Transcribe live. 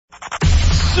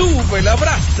sube la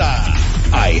brasa.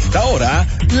 A esta hora,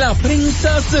 la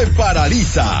prensa se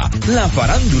paraliza. La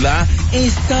farándula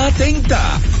está atenta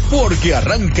porque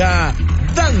arranca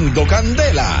Dando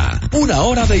Candela. Una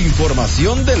hora de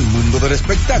información del mundo del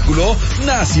espectáculo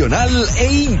nacional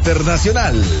e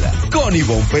internacional. Con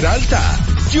Ivonne Peralta,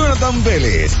 Jonathan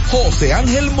Vélez, José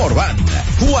Ángel Morván,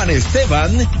 Juan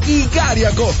Esteban y Gary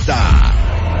Acosta.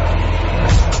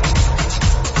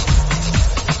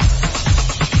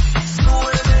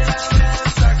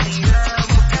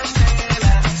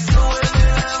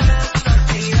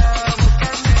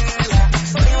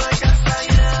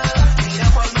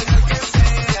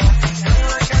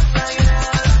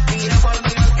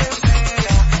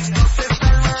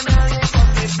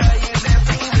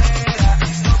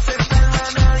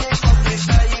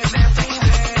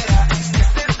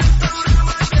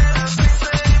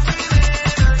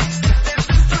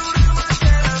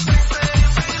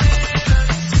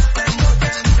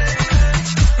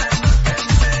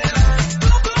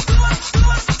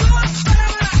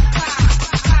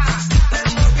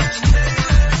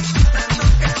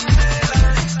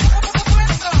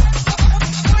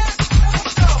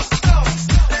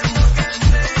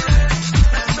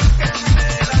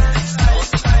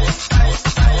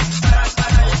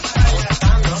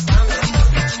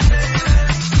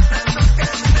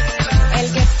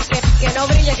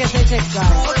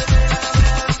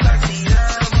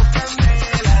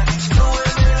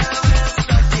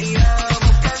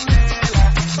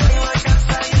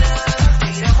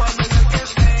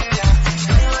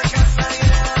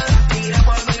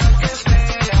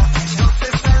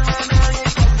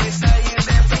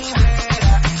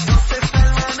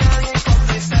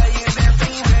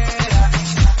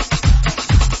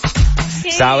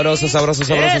 Sabroso.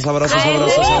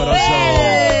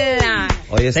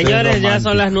 Oye, señores, ya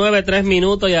son las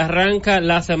 9:03 y arranca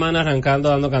la semana arrancando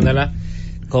Dando Candela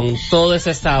con todo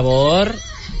ese sabor,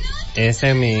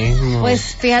 ese mismo.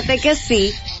 Pues fíjate que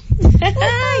sí.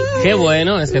 Qué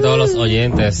bueno es que todos los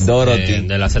oyentes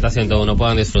de la Z101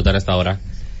 puedan disfrutar esta hora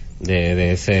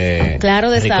de ese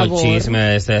rico sabor. Chisme,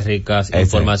 de esas ricas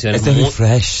informaciones. Este es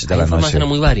fresh de la informaciones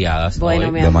muy variadas.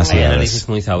 Bueno, hay análisis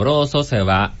muy sabroso, se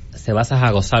vas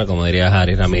a gozar, como diría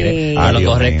Harry Ramírez. Sí.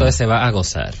 Lo correcto es se va a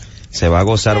gozar. Se va a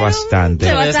gozar bastante.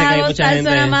 Se va a gozar,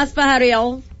 suena más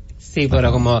pajareo. Sí,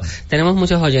 pero como tenemos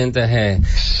muchos oyentes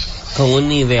con un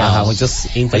nivel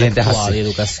muchos intelectual y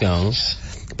educación,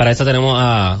 para eso tenemos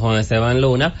a Juan Esteban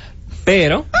Luna,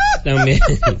 pero también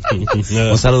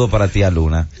un saludo para tía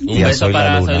Luna. Un beso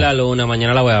para Soy la Luna,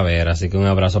 mañana la voy a ver, así que un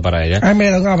abrazo para ella. Ay,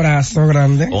 mira, un abrazo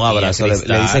grande. Un abrazo,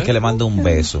 le dice que le mando un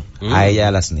beso a ella y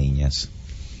a las niñas.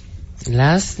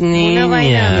 Las niñas. Una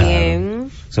vaina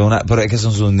bien. Pero es que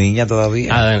son sus niñas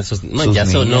todavía. Ya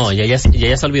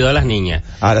se olvidó de las niñas.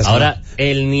 Ahora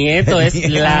el nieto es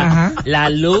la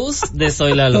luz de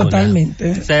Soy la Luna.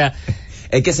 Totalmente. O sea,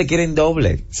 es que se quieren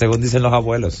doble, según dicen los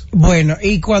abuelos. Bueno,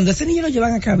 y cuando ese niño lo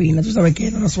llevan a cabina, ¿tú sabes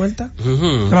qué? No lo suelta.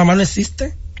 La mamá no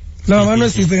existe. La mamá no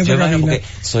existe en esa cabina. Porque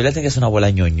Soy la tiene que ser una abuela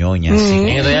ñoñoña. Sí. En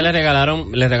estos días le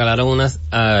regalaron unas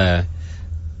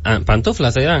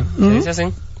pantuflas, ¿se dice así?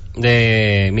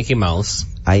 De Mickey Mouse.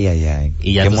 Ay.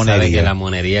 Y ya tú sabes que la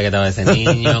monería que estaba ese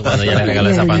niño cuando ella le regaló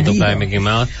esa pantufla de Mickey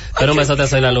Mouse. Pero un besote,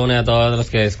 Soy la Luna, a todos los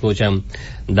que escuchan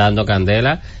Dando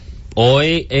Candela.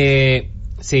 Hoy,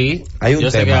 sí, hay un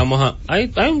yo sé que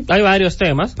hay varios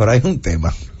temas. Pero hay un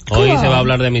tema. Hoy se va a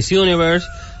hablar de Miss Universe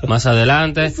más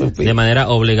adelante, de manera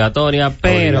obligatoria,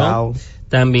 pero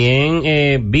también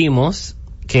vimos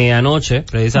que anoche,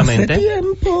 precisamente,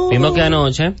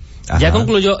 ya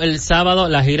concluyó el sábado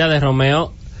la gira de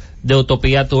Romeo de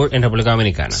Utopía Tour en República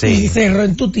Dominicana. Sí, y cerró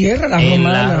en tu tierra, en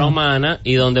la Romana,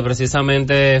 y donde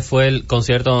precisamente fue el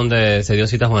concierto donde se dio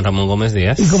cita Juan Ramón Gómez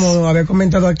Díaz. Y como había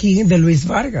comentado aquí, de Luis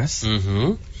Vargas.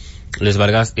 Luis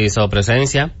Vargas hizo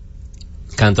presencia,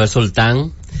 cantó el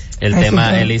Sultán, el tema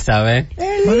Sultán. Elizabeth.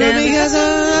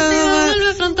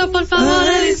 Pronto, por favor,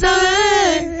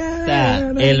 Elizabeth. O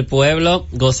sea, el pueblo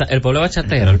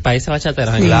bachatero, el país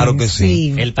bachatero. Sí, claro que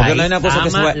sí. El país no hay una cosa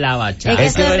ama la bachata.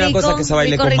 Es que no hay una cosa que se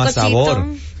baile con más sabor.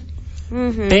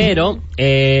 Pero,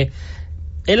 él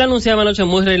anunciaba anoche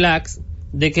muy relax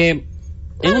de que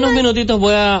en unos minutitos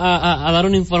voy a dar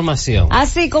una información.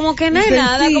 Así, como que no hay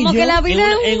nada, como que la vida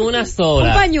en una sola.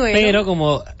 Un pañuelo.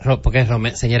 Pero porque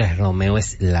señores, Romeo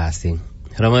es Lassie.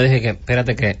 Romeo dije que,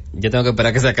 espérate que yo tengo que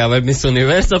esperar que se acabe el Miss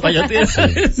Universo para yo tirar eso.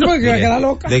 No, que queda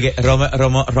loca. De que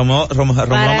Romeo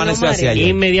amaneció hacia allá.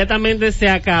 Inmediatamente se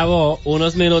acabó,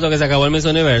 unos minutos que se acabó el Miss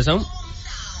Universo.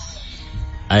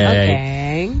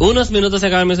 Unos minutos se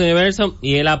acaba el Miss Universo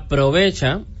y él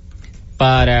aprovecha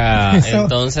para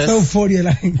entonces euforia de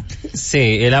la gente.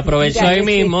 Sí, él aprovechó ahí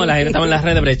mismo, la gente estaba en las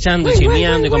redes brechando,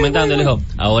 chimeando y comentando, y le dijo,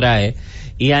 ahora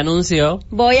y anunció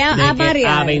voy a que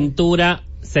Aventura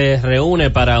se reúne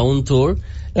para un tour,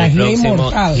 la el gira próximo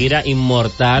inmortal. gira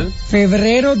inmortal,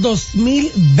 febrero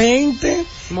 2020.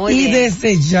 Muy y bien.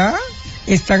 desde ya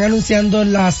están anunciando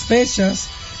las fechas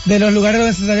de los lugares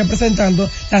donde se estarían presentando.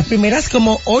 Las primeras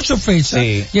como 8 fechas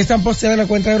y están posteadas en la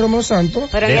cuenta de Romeo Santos.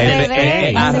 Pero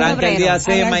en arranca el día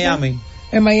 6 en Miami.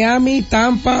 En Miami,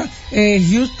 Tampa,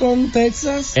 Houston,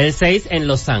 Texas. el 6 en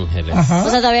Los Ángeles. Ajá. O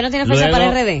sea, todavía no tiene fecha Luego,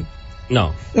 para RD.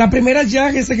 No. La primera ya,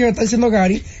 ese que me está diciendo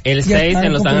Gary. El ya 6 está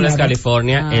en Los Ángeles, confirmada.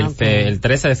 California. Okay. El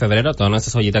 13 de febrero, todas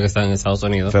nuestras joyitas que están en Estados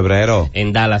Unidos. Febrero.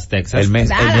 En Dallas, Texas.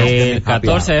 El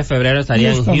 14 de febrero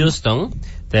estaría en Houston,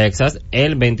 Texas.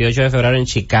 El 28 de febrero en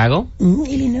Chicago.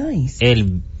 Illinois.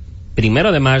 El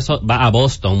 1 de marzo va a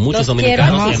Boston. Muchos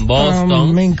dominicanos quiero. en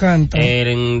Boston. Me encanta.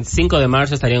 El 5 de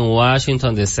marzo estaría en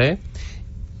Washington, D.C.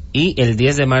 Y el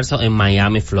 10 de marzo en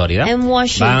Miami, Florida. En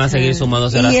Washington. Van a seguir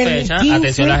sumándose Y las el fechas. 15,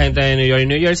 Atención a la gente de New York y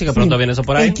New Jersey, que pronto viene eso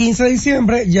por ahí. El 15 de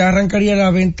diciembre ya arrancaría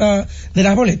la venta de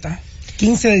las boletas.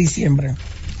 15 de diciembre.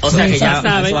 O sea que ya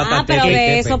saben. Pero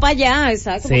de eso para allá,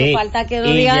 exacto. Sí. Porque falta que no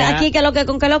Y diga ya- aquí que lo que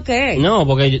con que lo que. No,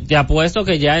 porque te apuesto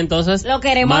que ya entonces, Lo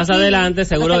queremos más aquí. adelante,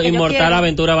 seguro Ese que yo Inmortal quiero.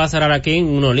 Aventura va a cerrar aquí en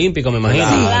un olímpico, me imagino.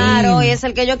 Claro, y es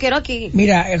el que yo quiero aquí.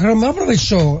 Mira, Romeo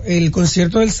aprovechó el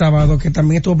concierto del sábado, que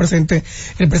también estuvo presente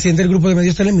el presidente del grupo de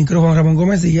medios Telemicro, Juan Ramón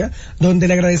Gómez Díaz, donde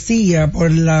le agradecía por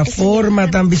la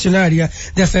forma tan visionaria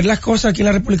de hacer las cosas aquí en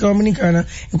la República Dominicana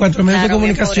en cuanto a los medios de Claro,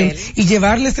 bien comunicación por él. y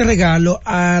llevarle este regalo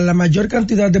a la mayor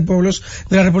cantidad de pueblos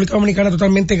de la República Dominicana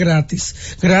totalmente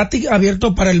gratis. Gratis,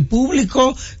 abierto para el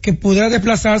público que pudiera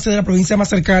desplazarse de la provincia más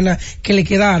cercana que le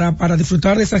quedara para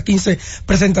disfrutar de esas 15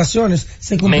 presentaciones.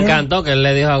 Se Me cumplieron- encantó que él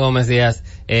le dijo a Gómez Díaz,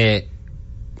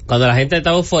 cuando la gente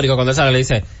estaba eufórica, cuando él sale, le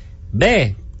dice,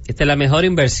 ve, esta es la mejor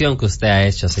inversión que usted ha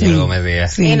hecho, señor Sí. Gómez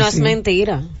Díaz. Sí, y no es sí.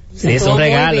 mentira. Sí, es Estuvo un muy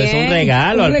regalo, es bien. un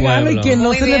regalo Un al regalo pueblo. y que no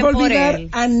Muy se le bien va a por olvidar él.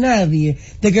 a nadie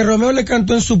de que Romeo le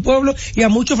cantó en su pueblo y a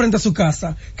muchos frente a su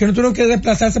casa, que no tuvieron que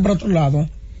desplazarse para otro lado.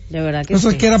 De verdad que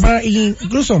Entonces sí. queda para, y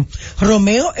incluso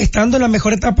Romeo estando en la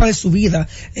mejor etapa de su vida,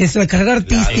 es la carrera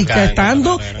artística, Claro,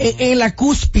 estando claro. en la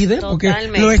cúspide, porque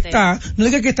Totalmente. lo está, no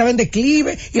diga que estaba en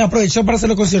declive y aprovechó para hacer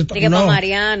los conciertos. Diga No, pa'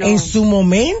 Mariano. en su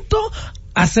momento,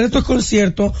 hacer estos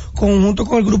conciertos junto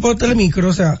con el grupo de Telemicro,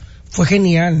 o sea, fue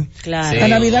genial. Claro. Sí. La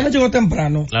Navidad no llegó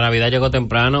temprano. La Navidad llegó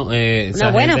temprano.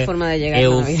 Una buena forma de llegar a la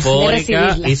Navidad, de eufórica,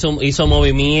 recibirla. hizo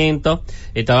movimiento.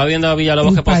 Estaba viendo a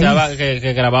Villalobos El que poseaba, país.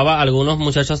 que grababa a algunos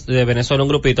muchachos de Venezuela, un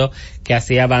grupito que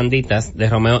hacía banditas de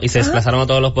Romeo y se desplazaron a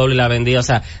todos los pueblos y la vendía. O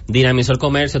sea, dinamizó el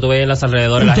comercio. Tú veías en los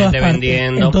alrededores En la todas gente partes,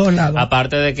 vendiendo. en todos lados.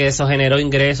 Aparte de que eso generó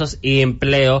ingresos y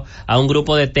empleo a un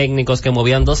grupo de técnicos que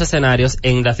movían 2 escenarios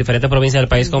en las diferentes provincias del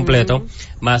país completo,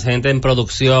 más gente en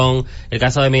producción. El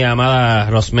caso de mi amada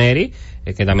Rosemary,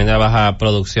 que también trabaja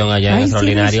producción allá en Ay,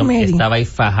 Extraordinario, sí, Rosemary. estaba ahí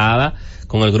fajada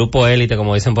con el grupo élite,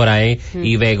 como dicen por ahí,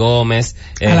 Ibe Gómez,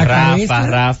 A la Rafa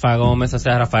cabeza. Gómez, o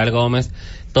sea, Rafael Gómez,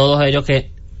 todos ellos que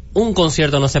un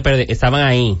concierto no se pierde, estaban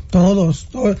ahí, Todos.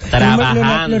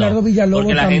 trabajando, Leonardo Villalobos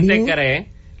porque la también.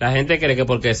 gente cree que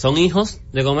porque son hijos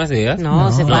de Gómez Díaz,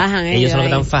 No, se bajan ellos son los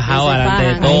que ahí. están fajados Se delante de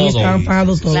fajan. Ahí todo. están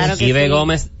fajados todos. Claro que Ibe sí.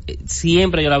 Gómez,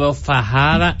 siempre yo la veo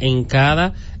fajada en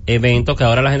cada evento, que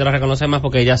ahora la gente la reconoce más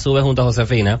porque ella sube junto a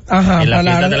Josefina De en la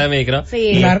fiesta la- Telemicro Sí.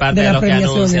 y La- es parte de de las los que anuncian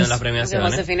premiaciones. las Porque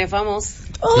premiaciones. Josefina es famoso.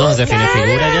 No, Josefina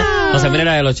figura ya. Josefina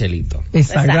era de los chelitos.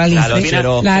 Exacto, la La lista. Josefina,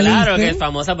 La claro que lista. es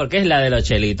famosa porque es la de los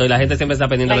chelitos y la gente siempre está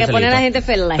pendiente La de que los pone a chelitos. la gente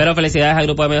feliz. Pero felicidades al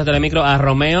grupo de medios Telemicro, a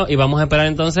Romeo, y vamos a esperar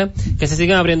entonces que se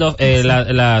sigan abriendo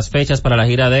las fechas para la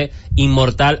gira de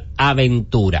Inmortal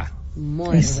Aventura.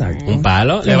 Muy Exacto. bien. Un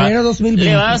palo. Le va, Febrero 2020.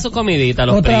 le va a dar su comidita a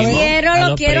los Otra primos. vez. a Lo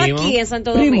los quiero primos. aquí en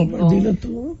Santo Primo, Domingo. dilo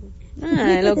tú.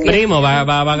 Lo quiero. Primo, va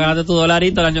a ganarte tu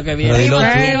dolarito el año que viene. Pero dilo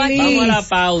tú. Quiero aquí. Vamos a la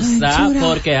pausa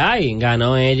porque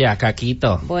ganó ella,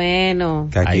 Caquito. Bueno,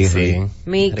 Que aquí Ay, sí. sí.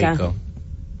 Mica. Rico.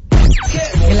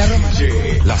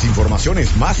 Las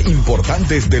informaciones más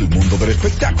importantes del mundo del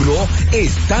espectáculo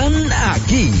están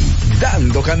aquí,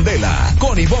 dando candela,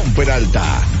 con Ivonne Peralta,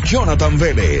 Jonathan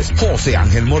Vélez, José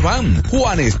Ángel Morván,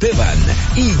 Juan Esteban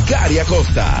y Gary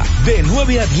Acosta, de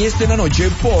 9 a 10 de la noche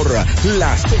por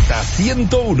la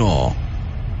Z101.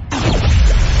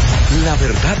 La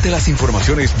verdad de las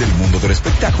informaciones del mundo del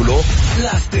espectáculo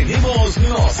las tenemos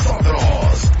nosotros.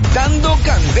 Dando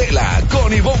candela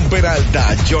con Ivonne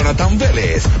Peralta, Jonathan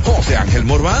Vélez, José Ángel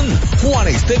Morván, Juan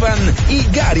Esteban y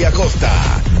Gary Acosta.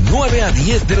 9 a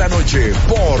 10 de la noche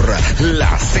por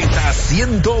la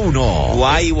Z101.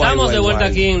 Guay, guay, Estamos guay, de vuelta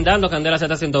guay. aquí en Dando Candela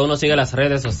Z101. Sigue las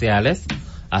redes sociales.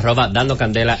 @Dando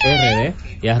Candela RD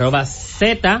y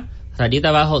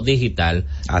 @Z_digital.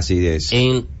 Así es.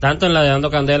 Tanto en la de Dando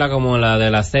Candela como en la de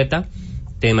la Z,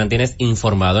 te mantienes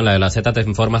informado. En la de la Z te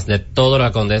informas de todo lo que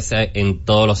acontece en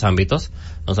todos los ámbitos,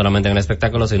 no solamente en el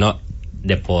espectáculo, sino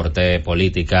deporte,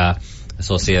 política,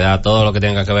 sociedad, todo lo que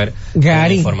tenga que ver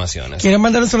Gary, con informaciones. Quiero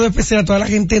mandar un saludo especial a toda la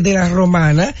gente de la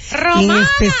Romana, en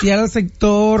especial al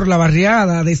sector La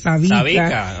Barriada de Sabica,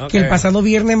 Okay. Que el pasado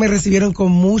viernes me recibieron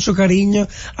con mucho cariño,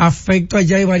 afecto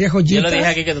allá y varias joyitas. Yo le dije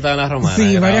aquí que tú estabas en la Romana.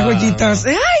 Sí, varias joyitas.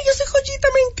 Ay, yo soy joyita,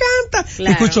 me encanta.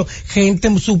 Claro. Escucho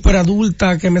gente súper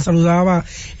adulta que me saludaba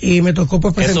y me tocó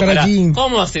pues presentar allí.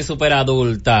 ¿Cómo así súper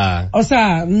adulta? O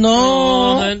sea,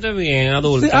 no gente bien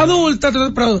adulta. Sí, adulta,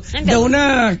 pero de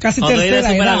una casi Cuando tercera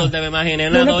super edad. adulta, me imaginé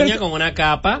una doña con una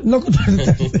capa. No,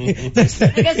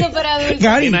 tercera. ¿Qué súper adulto? Me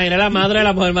Gary, imaginé la madre de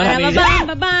la Mujer Maravilla. Bam,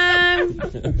 bam, bam.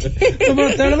 pero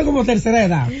estoy hablando como tercera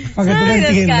edad, para que tú me Ay,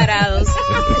 entiendas. descarados.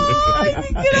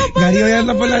 Gary hoy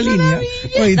anda por la línea.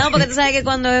 Oíste. No, porque tú sabes que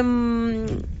cuando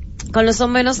cuando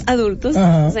son menos adultos,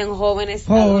 Ajá. son jóvenes.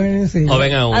 Jóvenes, sí.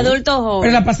 Joven aún. Adultos Pero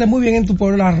jóvenes. la pasé muy bien en tu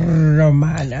pueblo, la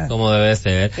Romana. Como debe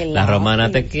ser. Claro. La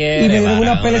romana te quiere. Y me dieron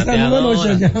una Maradona pela esta te misma adora. noche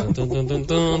allá. Como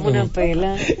una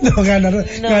pela. No,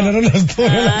 ganaron los dos.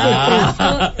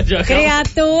 Ah, yo-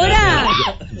 Criatura.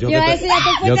 Yo que decía,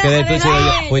 tú yo fuiste quedé a tú, dejar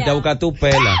fuiste a huella. buscar tu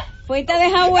pela. Fuiste a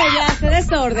dejar huella, hace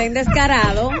desorden,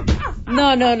 descarado.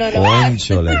 No.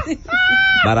 Cónchole.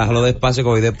 Barájalo despacio que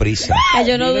voy deprisa. Que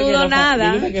yo no Dime que dudo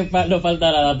nada. Dime que no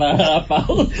falta nada para la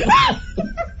pausa.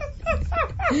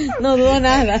 No dudo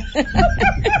nada.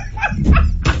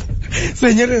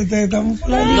 Señores, ustedes están por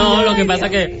la línea. No, lo que pasa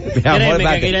es que, Mi amor, créeme que espérate,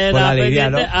 aquí le por da la línea,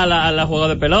 pendiente ¿no? a la juego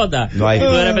de pelota. No hay. Y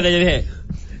de repente yo dije,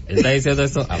 ¿él está diciendo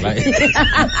eso? Habla.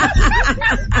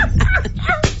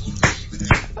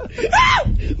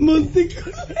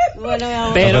 Bueno, mi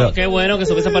amor. Pero qué bueno que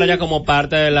subiste para allá como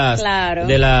parte de las, Claro.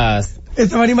 de las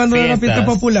Estaba animando a las Fiestas fiestas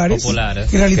populares. populares.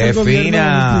 Que realiza ¡Qué el gobierno.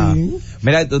 fina! Sí.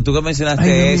 Mira, tú que mencionaste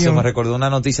Ay, Dios eso, mío. me recordó una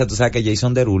noticia. Tú sabes que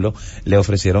Jason Derulo le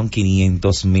ofrecieron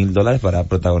 $500,000 para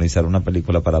protagonizar una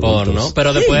película para adultos. porno,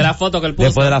 pero después de la foto que él puso,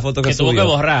 Después de la foto que tuvo subió. que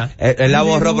borrar. Él la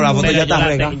borró, pero la foto Pero ya está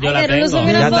rega. yo la Ay, pero no tengo.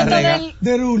 subió Ya una está foto rega. del...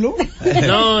 De Rulo.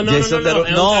 No, Jason Derulo-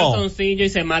 es no. un calzoncillo y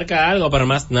se marca algo, pero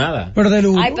más nada. Pero de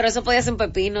Rulo. Ay, pero eso podía ser un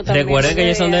pepino también. Recuerden que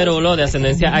Jason Derulo, de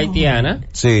ascendencia haitiana,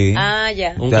 Sí. Ah,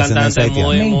 ya. un De cantante ascendencia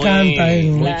muy, Me muy, encanta él.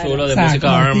 muy Claro. chulo de Exacto.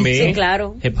 música R&B, Sí,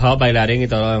 claro. hip hop, bailarín y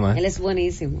todo lo demás. Él es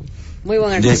buenísimo. Muy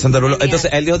buen artista. Jason Derulo. Genial. Entonces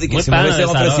él dijo que Muy si me pana hubiesen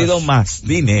de Sarosh. ofrecido más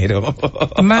dinero.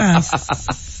 Más.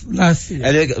 Así.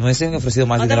 Él dijo que me hubiesen ofrecido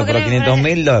más ¿Cuánto dinero, pero quieren?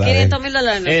 $500,000.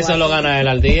 $500,000 no es Eso lo cuarto. gana él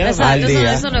al día. Exacto, Al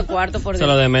día. Eso no es cuarto, por Eso es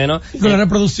lo Dios. de menos. Con las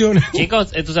reproducciones.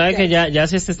 Chicos, tú sabes que ya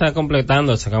se está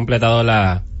completando, se ha completado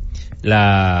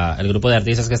el grupo de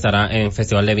artistas que estará en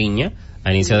Festival de Viña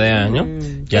a inicio de año.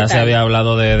 Ya ¿qué se tal? había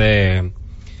hablado de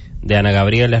Ana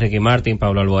Gabriel, de Ricky Martin,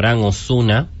 Pablo Alborán,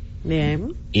 Ozuna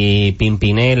Bien. y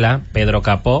Pimpinela, Pedro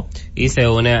Capó, y se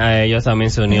une a ellos también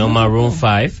se unió Maroon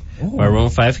 5, Maroon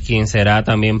 5, quien será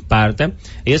también parte.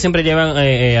 Ellos siempre llevan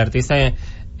artistas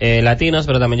latinos,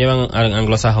 pero también llevan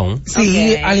anglosajón.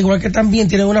 Sí, Ok. al igual que también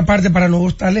tienen una parte para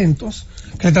nuevos talentos,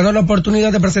 que le están dando la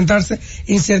oportunidad de presentarse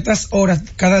en ciertas horas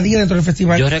cada día dentro del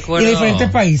festival Yo recuerdo y de diferentes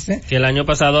países. que el año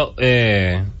pasado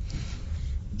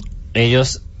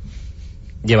ellos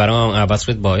llevaron a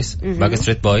Backstreet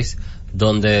Boys,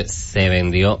 donde se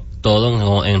vendió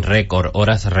todo en récord,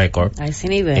 horas récord, A ese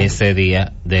nivel. ese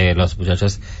día de los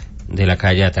muchachos de la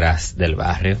calle atrás del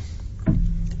barrio.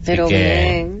 Pero Así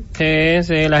bien.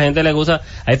 sí, la gente le gusta.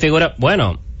 Hay figuras,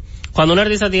 bueno, cuando un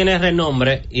artista tiene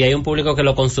renombre y hay un público que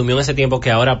lo consumió en ese tiempo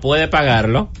que ahora puede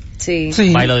pagarlo, Sí.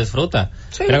 Sí, va y lo disfruta.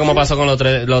 Sí, Mira cómo sí. pasó con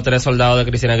los tres soldados de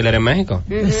Cristina Aguilera en México.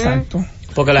 Ujú. exacto.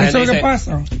 Porque la Eso gente es lo que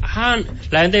dice, pasa. ajá,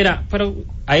 la gente dirá, pero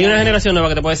hay una generación nueva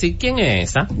que te puede decir, ¿quién es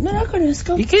esa? No la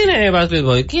conozco. ¿Y quién es Backstreet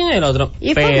Boy? ¿Quién es el otro? Y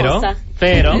es Pero famosa.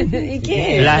 ¿Y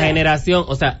quién es? la generación,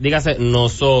 o sea, dígase,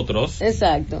 nosotros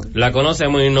Exacto. la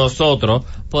conocemos y nosotros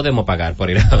podemos pagar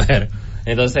por ir a ver.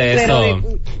 Entonces Pero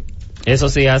eso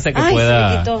sí hace que Ay, se me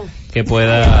pueda quitó. que Ay,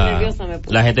 pueda nerviosa me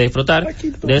puse. la gente disfrutar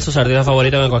de sus artistas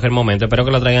favoritos en cualquier momento. Espero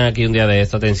que lo traigan aquí un día de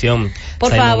esto. Atención,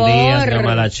 Por Simon favor. Díaz,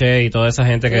 Gamalache y toda esa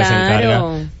gente que se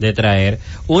Claro. encarga de traer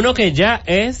uno que ya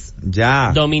es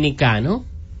Ya. dominicano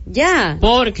Ya.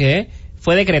 porque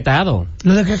fue decretado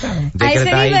Lo decretaron. A ese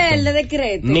Decretadito. nivel de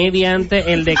decreto.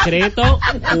 mediante el decreto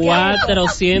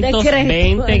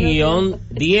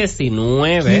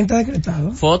 420-19 ¿Quién está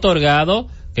decretado? fue otorgado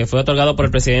por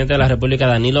el presidente de la República,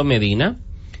 Danilo Medina.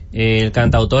 El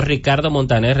cantautor Ricardo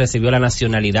Montaner recibió la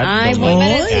nacionalidad Ay, muy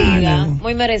dominicana. merecida.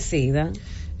 Muy merecida.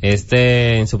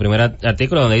 en su primer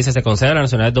artículo donde dice se concede la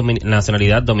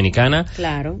nacionalidad dominicana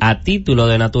Claro. a título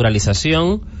de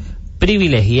naturalización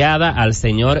privilegiada al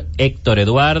señor Héctor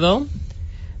Eduardo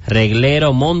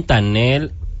Reglero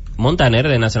Montaner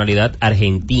de nacionalidad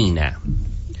argentina.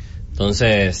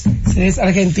 Entonces, es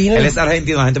argentino. Él es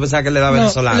argentino, la gente pensaba que él era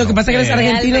venezolano. Lo que pasa es que él es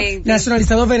argentino, Realmente.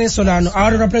 nacionalizado venezolano.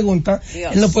 Ahora una pregunta,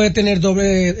 Dios. él no puede tener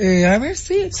doble, a ver,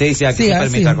 sí. Sí, aquí se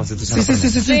permite la Constitución.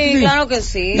 Sí, claro que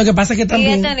sí. Lo que pasa es que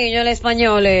también... Y este niño, el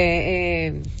español,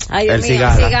 ay Dios El mío,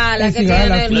 Cigala. El que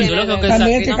Cigala, tiene... sí. Yo creo que También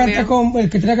el aquí que canta el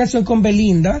que tiene la canción con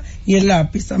Belinda y el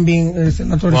lápiz también es el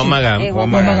naturalizado. Juan Magán. Juan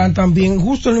Juan Magán también,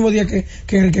 justo el mismo día que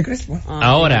Enrique Crespo.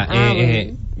 Ahora,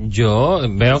 yo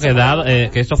veo que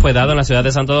esto fue dado en la ciudad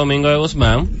de Santo Domingo de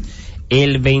Guzmán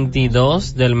el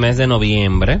 22 del mes de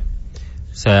noviembre,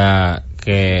 o sea,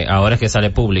 que ahora es que sale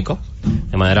público,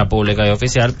 de manera pública y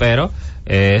oficial, pero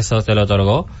eso se lo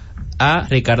otorgó a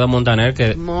Ricardo Montaner,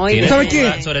 que Muy tiene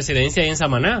bien. su residencia ahí en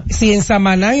Samaná. Sí, en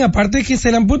Samaná, y aparte que se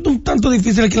le han puesto un tanto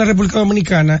difícil aquí en la República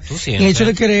Dominicana, ¿Tú sientes? el hecho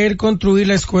de querer construir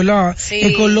la escuela Sí.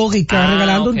 ecológica,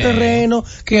 regalando ok. un terreno,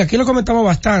 que aquí lo comentamos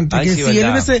bastante, Ay, que sí, si él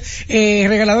verdad. hubiese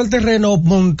regalado el terreno,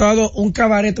 montado un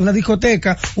cabaret, una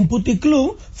discoteca, un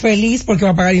puticlub, feliz porque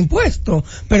va a pagar impuestos,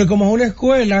 pero como es una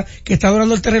escuela que está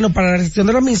donando el terreno para la recepción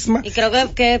de la misma, Y creo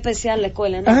que es especial la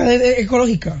escuela, ¿no?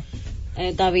 ecológica.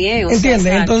 Está bien, o sea, ¿Entiendes?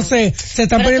 exacto. Entonces, se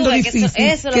está Pero poniendo tú ves que difícil.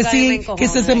 eso es lo que a mí me encojona que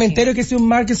ese cementerio, que sea un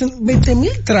mar, que sean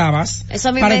 20,000 trabas Eso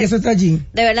a mí para me- que eso esté allí.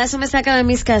 De verdad, eso me saca de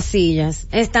mis casillas.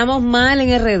 Estamos mal en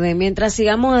RD. Mientras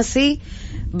sigamos así,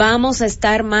 vamos a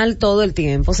estar mal todo el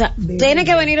tiempo. O sea, tiene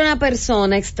que venir una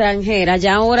persona extranjera,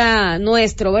 ya ahora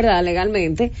nuestro, ¿verdad?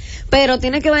 Legalmente. Pero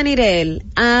tiene que venir él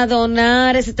a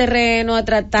donar ese terreno, a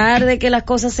tratar de que las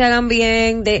cosas se hagan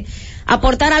bien, de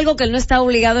aportar algo que él no está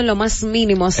obligado en lo más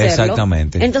mínimo a hacerlo.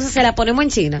 Exactamente. Entonces se la ponemos en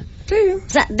China. Sí. O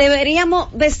sea, deberíamos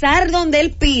besar donde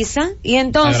él pisa y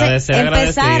entonces Agradecer,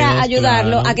 empezar a agradecidos,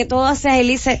 ayudarlo claro. a que todo se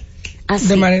agilice así.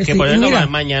 De manera, Que sí. por Y ejemplo, mira,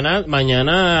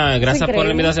 mañana, gracias por la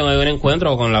increíble. invitación, hay un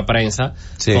encuentro con la prensa,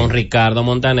 Sí. con Ricardo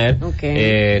Montaner,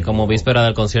 Ok. como víspera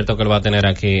del concierto que él va a tener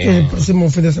aquí. el próximo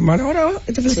fin de semana, ahora,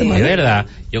 este fin de Sí. semana. Es verdad,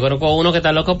 yo conozco a uno que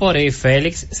está loco por ir,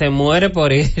 Félix se muere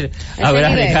por ir a ver a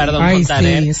nivel. Ricardo Ay,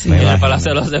 Montaner sí, sí. en Me el imagino. Palacio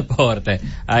de los Deportes.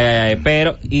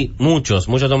 Pero, y muchos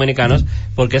dominicanos,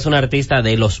 porque es un artista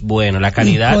de los buenos, la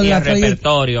calidad con y la el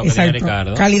repertorio que tiene Exacto.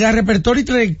 Ricardo. Calidad, repertorio y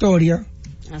trayectoria.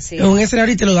 Así En un es.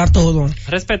 escenario y te lo da todo.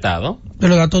 Respetado. Te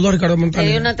lo da todo Ricardo Tiene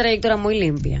Montaner. una trayectoria muy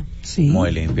limpia. Sí. Muy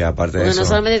limpia, aparte de Porque eso. no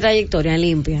solamente trayectoria,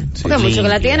 limpia. Sí, Porque hay muchos que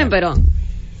la limpia. tienen, pero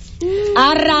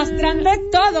arrastran de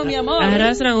todo, mi amor.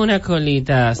 Arrastran una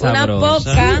colita sabrosa.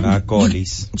 poca. Una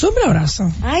colis. Siempre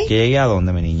abraza. Ay, ¿Que llegue a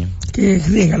dónde, mi niño? Que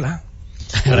rígala.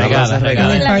 Regada, que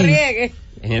regada. la país. riegue.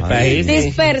 En el Ay. país. sí.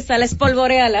 Dispérsala,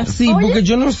 espolvoreala. Sí, Oye, porque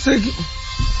yo no sé.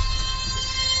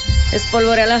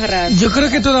 espolvoreala ras. Yo creo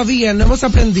que todavía no hemos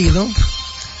aprendido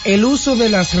el uso de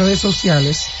las redes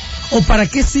sociales. O para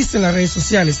qué existen las redes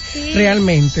sociales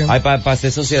realmente. Ay, para hacer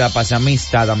sociedad, para hacer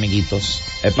amistad, amiguitos.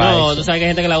 Es para No, eso. tú sabes que hay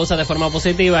gente que la usa de forma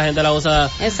positiva, gente la usa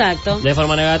Exacto. de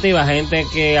forma negativa, gente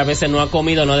que a veces no ha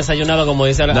comido, no ha desayunado, como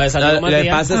dice No, a veces lo que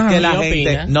Matías. pasa es que la ¿Qué gente,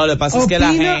 opina? no, lo que pasa es que la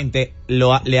Opina- gente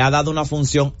le ha dado una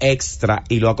función extra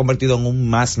y lo ha convertido en un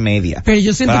más media. Pero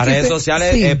yo siento Para que las redes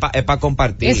sociales sí. es para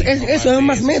compartir. Eso es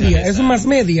más media, es un más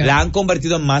media. La han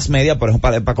convertido en más media, por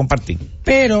ejemplo, para compartir.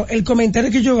 Pero el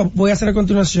comentario que yo voy a hacer a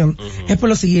continuación es por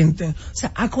lo siguiente. O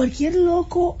sea, a cualquier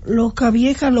loco, loca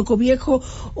vieja, loco viejo,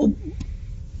 o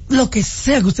lo que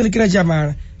sea que usted le quiera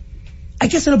llamar, hay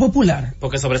que hacerlo popular.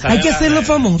 Porque sobresale Hay que la hacerlo red.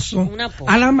 famoso, Una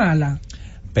poca. a la mala.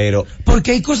 Pero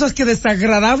Porque hay cosas que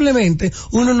desagradablemente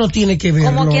uno no tiene que verlo.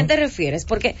 ¿Cómo a quién te refieres?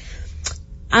 Porque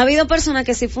ha habido personas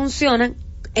que sí funcionan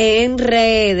en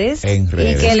redes, En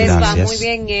redes, y que les va gracias. muy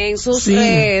bien en sus Sí.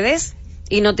 redes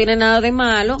y no tiene nada de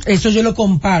malo. Eso yo lo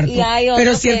comparto. Y hay otros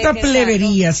Pero cierta que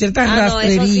plebería, cierta no, eso sí,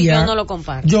 rastrería. yo no lo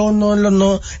comparto. Yo no,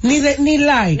 ni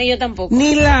like. Ni yo tampoco.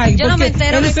 Ni like. Yo no me porque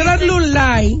entero al de usted que- darle un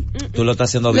like, tú lo estás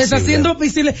haciendo le visible. está haciendo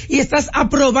visible y estás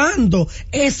aprobando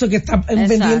eso que está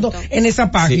vendiendo en esa Sí,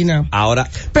 página. ahora,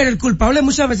 Pero el culpable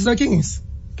muchas veces, ¿sabe quién es?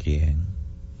 ¿quién?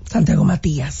 Santiago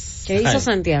Matías. ¿Qué hizo Ay.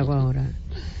 Santiago ahora?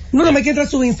 No me que entra a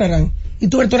su Instagram y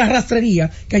tú ves toda la rastrería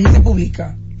que allí se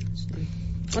publica.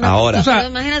 Ahora. O sea, Pero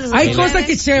imagínate, hay si cosas ustedes-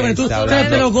 que chévere, tú Está te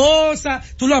hablando. lo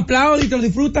gozas, tú lo aplaudes y te lo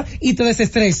disfrutas y te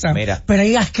desestresa. Mira. Pero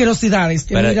hay asquerosidades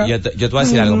que Pero mira, yo te voy a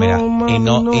decir algo, mira, mami, y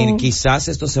no, y quizás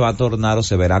esto se va a tornar o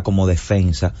se verá como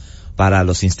defensa para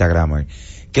los Instagramers.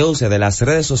 ¿Qué sucede? Las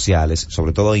redes sociales,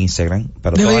 sobre todo Instagram,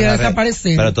 pero Debería todas las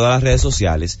desaparecer. pero todas las redes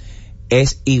sociales,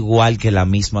 es igual que la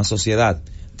misma sociedad.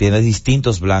 tienes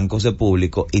distintos blancos de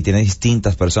público y tienes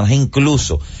distintas personas.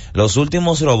 Incluso los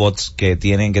últimos robots que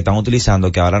están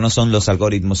utilizando, que ahora no son los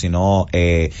algoritmos, sino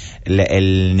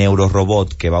el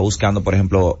neurorobot que va buscando, por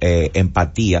ejemplo,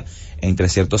 empatía entre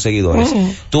ciertos seguidores.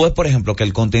 Tú ves, por ejemplo, que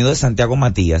el contenido de Santiago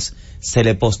Matías se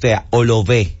le postea o lo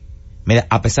ve. Mira,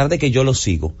 a pesar de que yo lo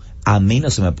sigo, a mí no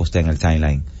se me postea en el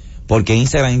timeline. Porque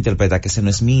Instagram interpreta que ese no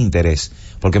es mi interés,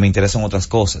 porque me interesan otras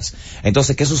cosas.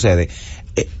 Entonces, ¿qué sucede?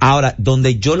 Ahora,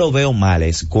 donde yo lo veo mal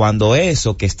es cuando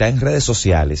eso que está en redes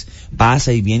sociales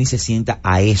pasa y viene y se sienta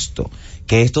a esto,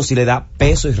 que esto sí le da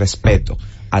peso y respeto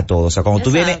a todo. O sea, cuando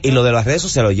tú vienes y lo de las redes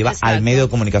sociales lo lleva al medio de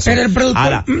comunicación. Pero el productor...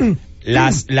 Ahora,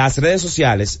 las redes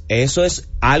sociales, eso es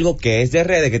algo que es de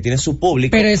redes, que tiene su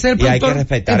público, pero es el productor, y hay que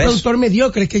respetar el eso. productor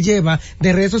mediocre que lleva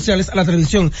de redes sociales a la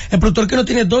televisión. El productor que no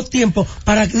tiene dos tiempos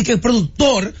para que el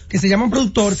productor, que se llama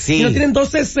productor, Sí. y no tienen dos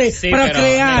CC para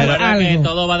crear algo. Que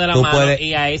todo va de la Tú mano puedes-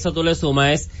 y a eso tú le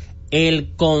sumas es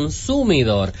el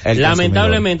consumidor. El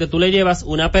Lamentablemente tú le llevas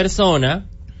una persona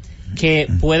que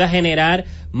pueda generar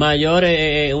mayor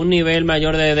un nivel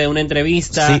mayor de una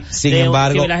entrevista, Sí, sin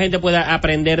embargo, que la gente pueda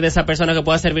aprender de esa persona, que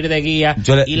pueda servir de guía, y la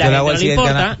yo le gente hago no el le siguiente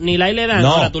importa ni la y le dan. No.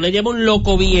 Ahora tú le llevas un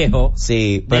loco viejo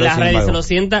Sí, de pero las sin redes, embargo, se lo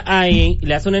sienta ahí,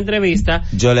 le hace una entrevista,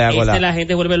 yo le hago la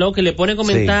gente vuelve loca y le pone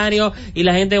comentarios y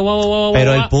la gente wow,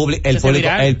 pero wow,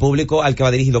 el público al que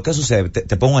va dirigido, ¿qué sucede?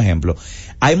 Te pongo un ejemplo.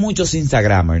 Hay muchos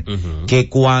Instagramers que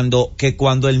cuando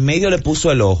el medio le puso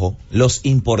el ojo, los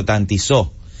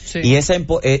importantizó. Sí. Y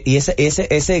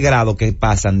ese grado que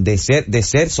pasan de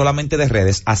ser solamente de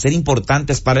redes a ser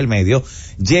importantes para el medio,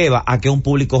 lleva a que un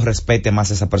público respete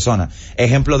más a esa persona.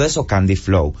 Ejemplo de eso, Candy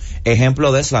Flow.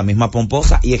 Ejemplo de eso, la misma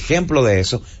Pomposa. Y ejemplo de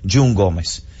eso, Jun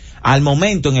Gómez. Al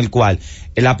momento en el cual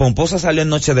la Pomposa salió en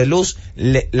Noche de Luz,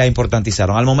 la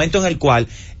importantizaron. Al momento en el cual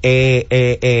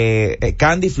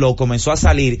Candy Flow comenzó a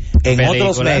salir en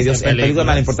otros medios, en películas,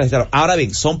 la importantizaron. Ahora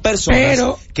bien, son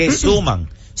personas que suman.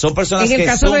 Son personas que en el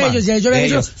caso suman, de ellos, ya ellos habían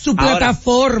hecho su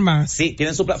plataforma. Sí,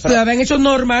 tienen su plataforma. Lo habían hecho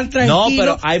normal, tranquilo. No,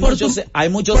 pero hay muchos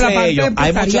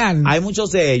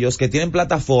de ellos que tienen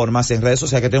plataformas en redes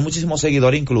sociales, que tienen muchísimos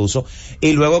seguidores incluso,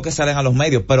 y luego que salen a los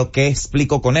medios. Pero ¿qué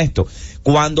explico con esto?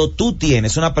 Cuando tú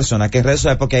tienes una persona que en redes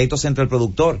sociales, porque ahí entonces entra el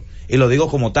productor, y lo digo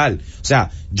como tal. O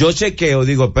sea, yo chequeo,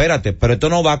 digo, espérate, pero esto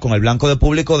no va con el blanco de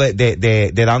público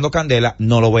de Dando Candela,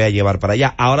 no lo voy a llevar para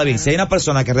allá. Ahora bien, si hay una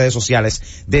persona que en redes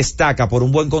sociales destaca por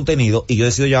un buen contenido y yo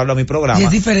decido llevarlo a mi programa, y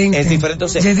es diferente.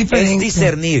 Entonces, es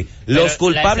discernir. Los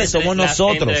culpables somos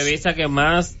nosotros. La entrevista que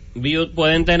más views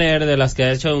pueden tener, de las que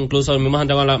ha hecho incluso el mismo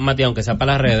Santiago Matías, aunque sea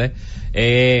para las redes,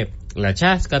 La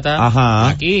Cháscata,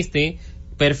 Ajá. Kisti,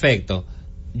 perfecto.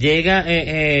 Llega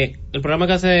el programa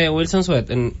que hace Wilson Sweat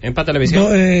en Pa' Televisión.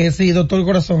 Sí, Doctor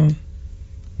Corazón.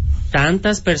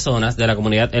 Tantas personas de la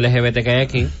comunidad LGBT que hay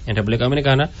aquí en República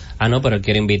Dominicana, no, pero él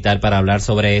quiere invitar para hablar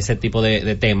sobre ese tipo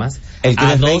de temas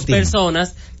a dos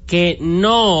personas que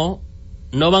no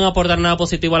van a aportar nada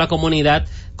positivo a la comunidad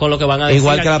con lo que van a decir.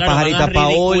 Igual que la pajarita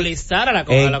Paul, ridiculizar a la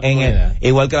comunidad.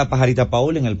 Igual que la pajarita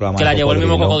Paul en el programa que la llevó el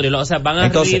mismo Cocodrilo. O sea, van a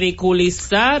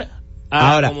ridiculizar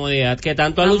a la comunidad que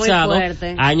tanto ha luchado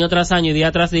año tras año y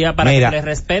día tras día para que les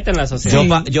respeten la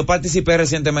sociedad. Yo participé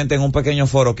recientemente en un pequeño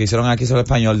foro que hicieron aquí sobre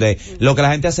español de lo que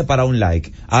la gente hace para un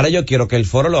like. Ahora yo quiero que el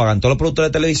foro lo hagan todos los productores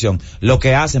de televisión, lo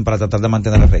que hacen para tratar de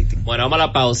mantener el rating. Bueno, vamos a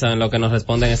la pausa en lo que nos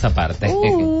responden esa parte.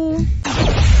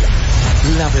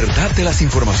 La verdad de las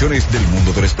informaciones del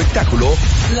mundo del espectáculo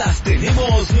las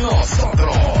tenemos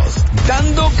nosotros.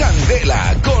 Dando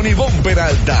Candela con Ivonne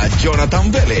Peralta,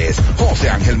 Jonathan Vélez, José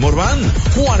Ángel Morván,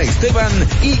 Juan Esteban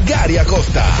y Gary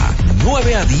Acosta.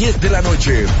 9 a 10 de la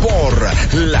noche por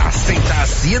la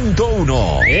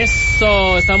Z101.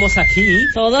 Eso, estamos aquí.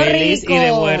 Todo feliz rico. Y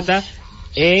de vuelta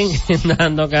en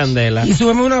Dando Candela. Y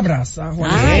súbeme una brasa,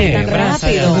 Juan. Ay, tan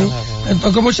rápido.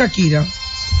 Entonces, como Shakira.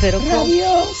 Pero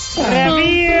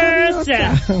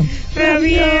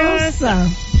rabiosa.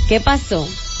 ¿Qué pasó?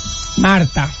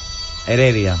 Marta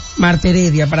Heredia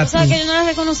para O ti. sea, que yo no la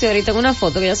reconocí ahorita en una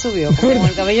foto que ella subió, como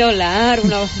el cabello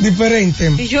largo,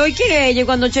 Diferente. Y yo, ¿y quién es ella? Y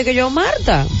cuando cheque yo,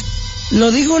 Marta.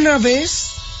 Lo digo una vez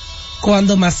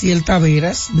cuando Maciel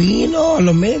Taveras vino a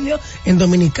los medios en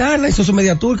Dominicana, hizo su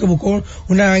media tour, que buscó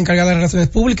una encargada de relaciones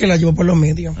públicas y la llevó por los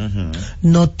medios. Uh-huh.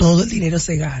 No todo el dinero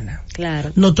se gana.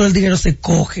 Claro. No todo el dinero se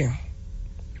coge.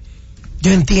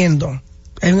 Yo entiendo.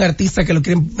 Hay un artista que lo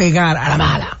quieren pegar a la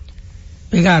mala.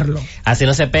 Pegarlo. Así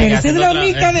no se pega. Pero esa es la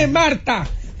mitad de Marta.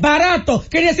 barato,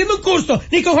 que ni haciendo un curso,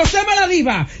 ni con José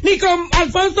Maladiva, ni con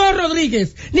Alfonso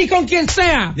Rodríguez, ni con quien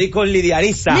sea. Ni con Lidia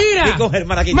Arisa. Mira, Ni con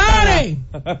Germana Quintana. ¡Mare!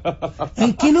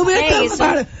 Es que no vea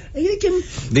tan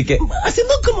 ¿De qué?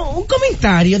 haciendo como un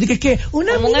comentario de que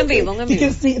una como un en vivo, un en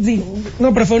vivo. Sí,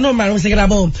 no, pero fue normal, se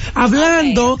grabó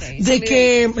hablando Okay, de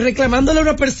que reclamándole a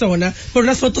una persona por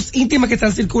unas fotos íntimas que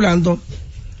están circulando.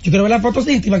 Yo quiero ver las fotos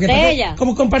íntimas que ¿De están ella?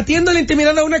 como compartiendo la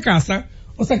intimidad de una casa.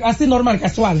 O sea, así normal,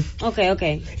 casual.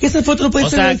 Okay. Esa foto no puede O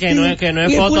ser sea, así. que no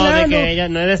es Y foto de fulano. que ella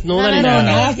no es desnuda No, ni no, nada.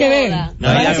 Nada que ver. No,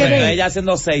 Nada que ver. Ella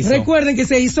haciendo 6. Recuerden que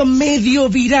se hizo medio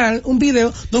viral un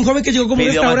video de un joven que llegó como un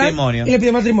Pidió restaurante matrimonio. y le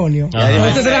pidió matrimonio. Ajá.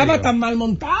 Entonces ¿En drama serio? tan mal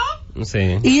montado. Sí.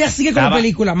 Y ella sigue con la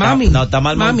película, mami. No, está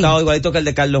mal mami. montado, igualito que el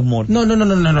de Carlos Moore.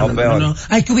 No.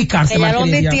 Hay que ubicarse, Ella lo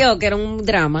Marquelia. admitió que era un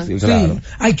drama. Sí, claro. Sí,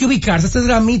 hay que ubicarse. Este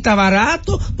dramita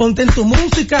barato, ponte en tu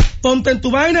música, ponte en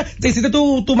tu vaina, te hiciste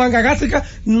tu manga gástrica,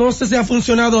 no sé si ha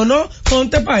funcionado o no,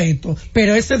 ponte pa' esto.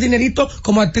 Pero ese dinerito,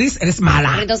 como actriz, eres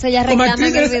mala. Entonces ella como reclama actriz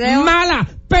en el eres video. mala,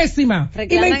 pésima.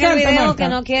 Reclama y me en el encanta, video Marta. que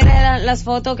no quiere las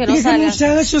fotos, que no Y ese salga.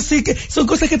 muchacho, sí, que son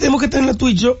cosas que tenemos que tener tú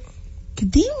y yo. Que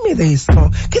dime de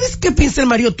esto. ¿Qué piensa el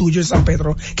marido tuyo en San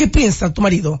Pedro? ¿Qué piensa tu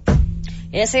marido?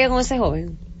 Ella sigue con ese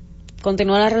joven.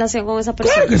 Continúa la relación con esa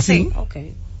persona. Claro que sí.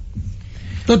 Okay.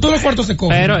 Todos los cuartos se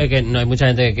cogen. Pero es que no hay mucha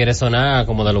gente que quiere sonar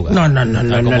como de lugar. No.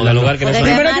 Como de lugar quiere Porque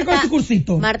sonar. Primero que con su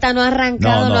cursito. Marta no ha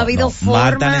arrancado, no ha habido forma.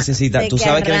 Marta necesita, de tú que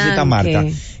sabes que necesita arranque.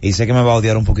 Marta, y sé que me va a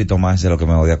odiar un poquito más de lo que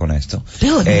me odia con esto.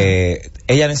 ¿Te odia?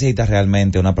 Ella necesita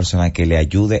realmente una persona que le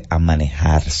ayude a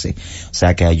manejarse, o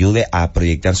sea, que ayude a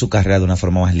proyectar su carrera de una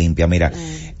forma más limpia. Mira,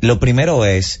 lo primero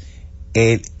es,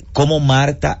 cómo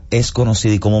Marta es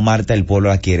conocida y cómo Marta el pueblo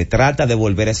la quiere. Trata de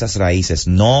volver esas raíces,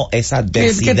 no esa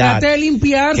adversidad. Que trate de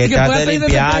limpiarse, que trate pueda de salir de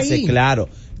ese limpiarse, país. claro.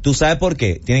 ¿Tú sabes por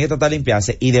qué? Tiene que tratar de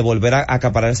limpiarse y de volver a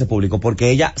acaparar ese público, porque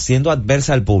ella, siendo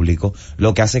adversa al público,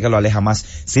 lo que hace es que lo aleja más.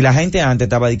 Si la gente antes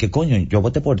estaba de que, coño, yo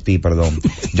voté por ti,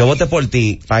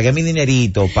 pagué mi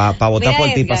dinerito para votar Mira, por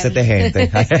ti, Edgar. para hacerte gente.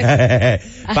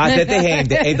 Para hacerte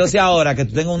gente. Entonces ahora que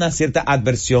tú tengas una cierta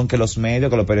adversión, que los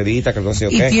medios, que los periodistas, que no sé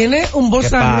Y qué. tiene un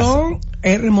vozarrón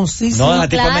hermosísimo. No, la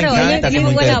tipa me Claro, encanta ella tiene cómo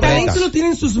muy buena El talento interpreta. lo tiene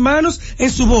en sus manos, en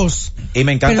su voz. Y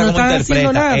me encanta Pero no cómo está haciendo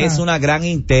interpreta. nada. Es una gran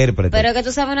intérprete. Pero que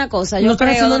tú sabes una cosa, No yo están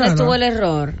creo haciendo donde nada. estuvo el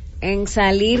error en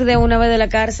salir de una vez de la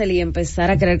cárcel y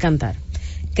empezar a querer cantar.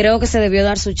 Creo que se debió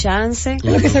dar su chance. Es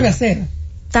lo que sabe hacer.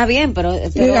 Está bien, pero a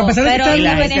pesar de que está Y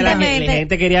la independientemente.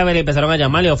 gente quería ver y empezaron a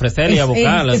llamarle, a ofrecerle y a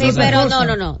buscarla. es Sí, entonces- pero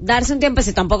cosa. no. Darse un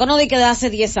tiempecito. Tampoco no di que de hace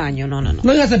 10 años. No.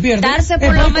 No, ya se pierde. Darse por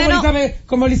Es lo como menos-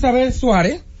 como Elizabeth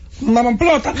Suárez. Una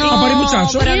mamplota. a parir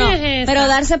muchacho. pero no. Pero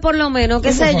darse por lo menos, qué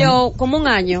 ¿Cómo sé fue? yo, como un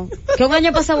año. Que un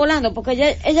año pasa volando,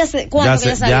 porque ella se, ¿cuándo que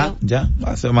ella salió? ya,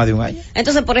 hace más de un año.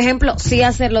 Entonces, por ejemplo, sí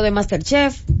hacer lo de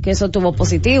Masterchef, que eso tuvo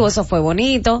positivo, eso fue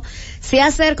bonito. Sí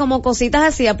hacer como cositas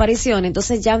así, apariciones,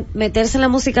 entonces ya meterse en la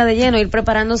música de lleno, ir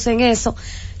preparándose en eso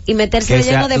y meterse Que de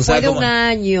sea- lleno tú después sabes de un cómo-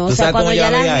 año. tú O sea, sabes cuando cómo ya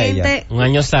yo la veía a ella. gente... Un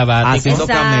año sabático. Haciendo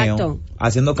Exacto.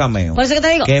 cameo. Por eso que te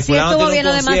digo, sí fulano estuvo tiene bien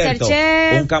un lo de concierto,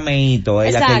 Masterchef. un cameíto, ella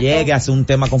Exacto. que llegue, hace un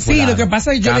tema con Sí, fulano. lo que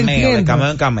pasa es que yo Cameo, le de entiendo.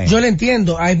 cameo en cameo. Yo le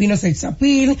entiendo. Ahí vino Sex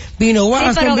Appeal, vino Sí,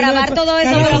 Watson. pero vino grabar esto. todo eso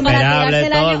Claro, pero para Insuperable, tirarse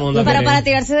el todo el año, mundo para quería.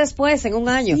 tirarse después en un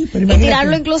año. Sí, pero Y imagínate.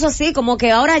 tirarlo incluso así, como que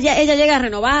ahora ya ella llega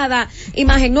renovada,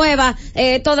 imagen nueva,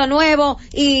 todo nuevo,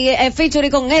 y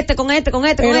featuring con este.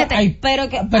 Pero que ahí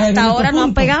hasta viene ahora otro no han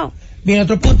punto. pegado. Viene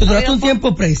otro punto, No duraste ha un habido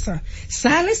tiempo presa.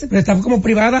 Sales, pero estás como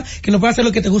privada, que no puedes hacer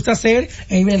lo que te gusta hacer,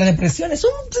 ahí viene la depresión, es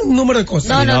un número de cosas.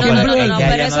 No, pero no, ella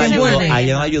pero no eso se ayudó, vuelve. a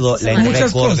ella no ayudó. Eso se Le vuelve.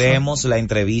 recordemos la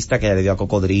entrevista que ella le dio a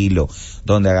Cocodrilo,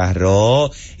 donde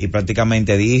agarró y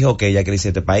prácticamente dijo que ella quería irse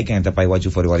a este país, que en este país guachu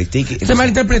fuera igualistiki. Se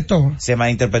malinterpretó. Se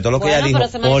malinterpretó lo que Bueno, ella dijo,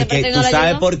 pero se malinterpretó porque y tú no le sabes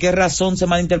ayudó. por qué razón se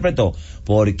malinterpretó,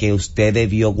 porque usted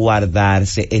debió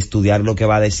guardarse, estudiar lo que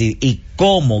va a decir y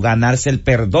cómo ganarse el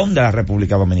perdón de la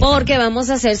República Dominicana. Porque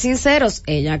vamos a ser sinceros,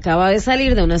 ella acaba de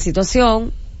salir de una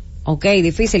situación,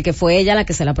 difícil, que fue ella la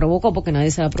que se la provocó, porque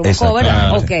nadie se la provocó,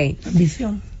 ¿verdad? Exactamente.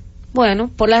 Ambición. Bueno,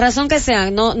 por la razón que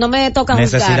sea, no me toca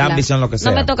Necesidad, juzgarla. ambición, lo que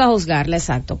sea. No me toca juzgarla,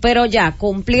 exacto. Pero ya,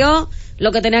 cumplió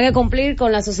lo que tenía que cumplir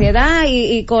con la sociedad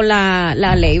y con la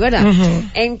ley, ¿verdad? Ujú.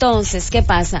 Entonces, ¿qué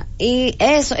pasa? Y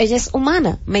eso, ella es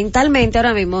humana, mentalmente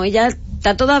ahora mismo, ella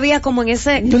está todavía como en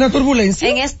ese... De una turbulencia.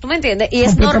 ¿Tú me entiendes? Y es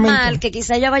Completamente. normal que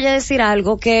quizá ella vaya a decir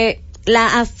algo que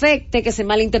la afecte, que se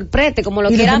malinterprete, como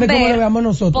lo Y quieran depende cómo ver. lo veamos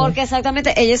nosotros. Porque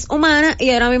exactamente, ella es humana y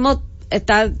ahora mismo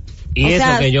está... Y o eso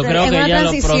sea, que yo creo en que una ella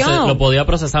transición. lo podía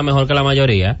procesar mejor que la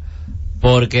mayoría,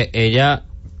 porque ella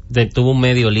tuvo un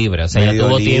medio libre, o sea, ella Medio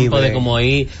tuvo libre. tiempo de como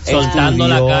ir soltando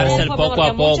la Estudió. cárcel Fue poco porque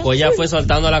a poco, muchos- ella fue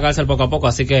soltando la cárcel poco a poco,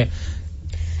 así que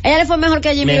Ella le fue mejor que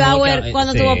a Jimmy Mejor Bauer que-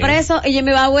 cuando sí. estuvo preso, y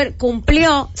Jimmy Bauer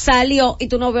cumplió, salió, y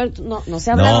tú no se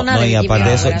ha hablado nada No, de y Jimmy aparte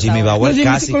de eso, Bauer hasta Jimmy ahora. Bauer No,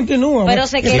 Jimmy casi, continúa. Pero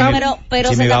se queda, pero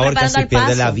se Jimmy está Bauer preparando casi al pierde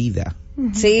paso. la vida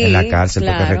Sí, en la cárcel,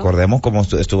 porque claro. recordemos cómo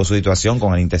estuvo su situación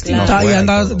con el intestino Claro. Está ahí afuera y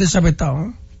anda todo. deschavetado.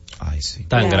 ¿Eh? Ay, sí.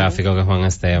 Tan Claro. gráfico que Juan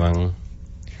Esteban.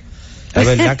 Es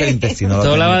verdad que el intestino lo Tú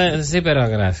tenía. hablabas de, sí, pero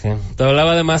gracias. Tú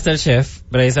hablabas de MasterChef,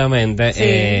 precisamente,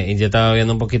 Sí. y yo estaba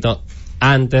viendo un poquito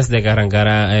antes de que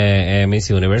arrancara Miss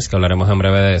Universe, que hablaremos en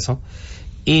breve de eso,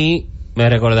 y me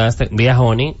recordaste, vi a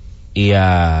Honey y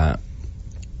a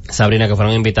Sabrina, que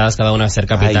fueron invitadas cada una a ser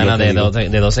capitana Ay, yo te de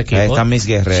digo. dos Ahí equipos. están mis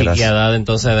guerreras. Chiquiedad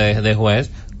entonces de juez,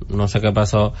 no sé qué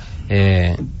pasó,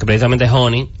 que precisamente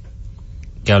Honey,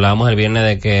 que hablábamos el viernes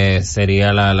de que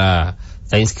sería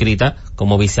está inscrita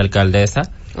como vicealcaldesa,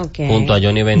 Okay. junto a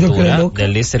Johnny Yo Ventura creo loca.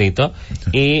 del distrito,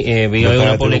 y vi Yo hoy una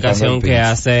estaba publicación buscando que el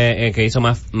hace que hizo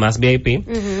más VIP,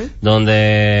 Ujú.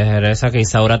 donde reza que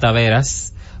Isaura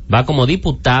Taveras va como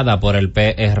diputada por el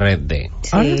PRD.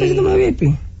 Ahora está haciendo más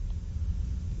VIP.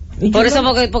 Y Por yo eso,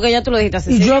 no- porque ya tú lo dijiste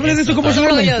así. Y sí. yo hablé de eso como Eso fue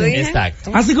lo que yo solamente. dije.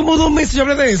 Exacto. Hace como 2 meses yo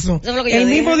hablé de eso. Eso es lo que yo El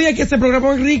dije. mismo día que se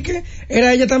programó Enrique,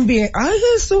 era ella también. Ay,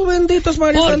 Jesús, benditos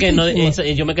María Porque no, Santísima.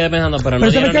 yo me quedé pensando, pero no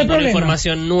Pero ¿sabe dieron qué es el ninguna problema?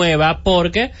 información nueva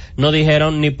porque no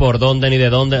dijeron ni por dónde ni de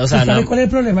dónde, o sea, ¿Sabes no. cuál es el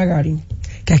problema, Gary?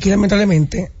 Que aquí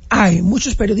lamentablemente hay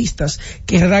muchos periodistas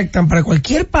que redactan para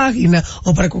cualquier página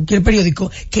o para cualquier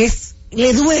periódico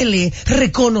le duele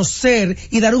reconocer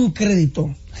y dar un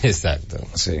crédito. Exacto.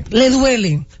 Sí. Le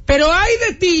duele. Pero hay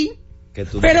de ti, Que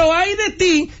tú,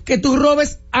 que tú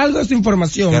robes algo de su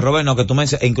información. que Robert, no, que tú me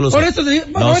incluso. Por eso te digo,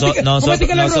 ¿cómo es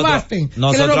que le robaste?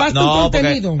 Que le robaste un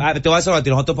contenido. Te voy a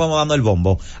decir, nosotros podemos dando el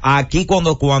bombo. Aquí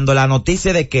cuando la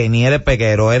noticia de Kenny es de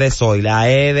Peguero, es de Zoila,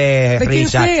 es de De quien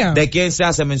Richard, sea. de quién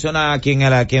sea, se menciona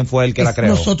quién fue el que la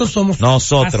creó. Nosotros somos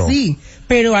Nosotros. así.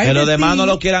 Pero hay Que los de demás ti no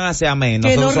lo quieran hacer amén.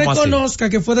 que no Nosotros somos así. reconozca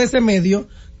que fue de ese medio.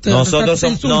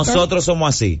 Nosotros somos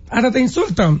así. Ahora te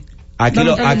insultan. Aquí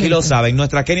Lamentablemente. lo saben,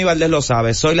 nuestra Kenny Valdés lo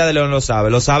sabe, Soy la de León lo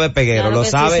sabe Peguero, Claro lo que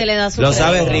sí, sabe, se le da su lo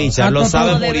sabe crédito. Richard, lo A sabe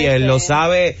todo debe Muriel, ser. lo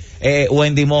sabe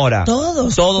Wendy Mora.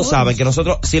 Todos. saben que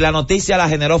nosotros, si la noticia la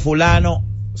generó fulano,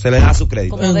 se le da su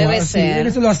crédito. Como debe Así, ser.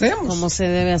 Eso lo hacemos. Como se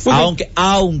debe hacer.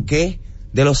 Aunque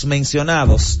de los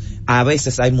mencionados, a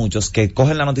veces hay muchos que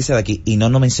cogen la noticia de aquí y no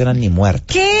nos mencionan ni muerto.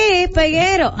 ¿Qué,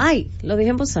 Peguero? Ay, lo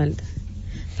dije en voz alta.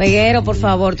 Peguero, por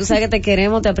favor, tú sabes que te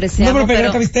queremos, te apreciamos, No, pero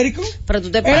Peguero pero, está histérico. pero tú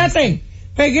te pasas. Espérate.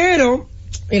 Peguero.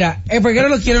 Mira, el Peguero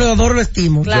lo quiero, lo adoro, lo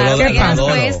estimo. Claro, Yo lo ¿Qué Peguero es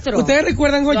adoro. pasa? nuestro. Ustedes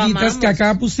recuerdan, Lo joyitas, amamos. que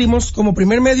acá pusimos como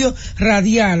primer medio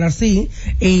radial, así,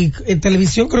 y en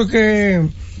televisión creo que,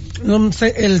 no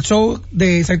sé, el show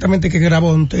de exactamente que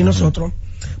grabó entre nosotros.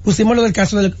 Pusimos lo del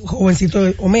caso del jovencito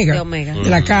de Omega. De Omega. De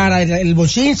la cara, el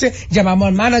bochinche, llamamos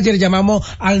al manager, llamamos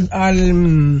al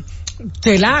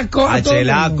Chelaco, A todo el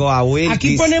Chelaco, mundo. a Wilkis.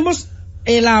 Aquí ponemos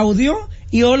el audio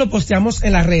y hoy lo posteamos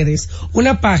en las redes.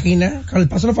 Una página, al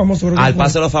paso lo famoso. creo que Al fue.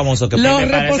 paso de los famosos que Lo me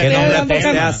parece repostea que no dando repostea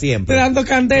candela, siempre. dando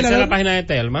candela. Esa es ¿no? la página de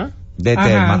Telma. De Ajá,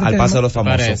 Telma, de al Telma. paso de los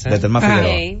famosos, Parece. de Telma Ajá.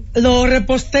 Figueroa. Lo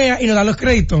repostea y nos da los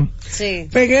créditos. Sí.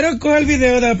 Peguero coge el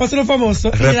video del paso de los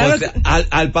famosos. y le da los-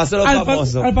 Al paso de los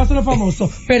famosos. al paso de los famosos.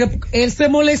 Pero él se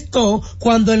molestó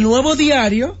cuando el Nuevo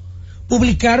Diario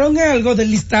publicaron algo del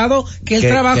listado que él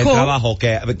trabajó.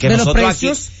 que de los nosotros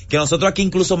precios. aquí, que nosotros aquí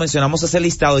incluso mencionamos ese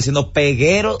listado diciendo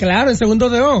Peguero. Claro, en segundo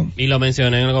de O. Y lo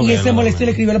mencioné en el Y gobierno. él se molestó y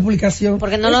le escribió a la publicación.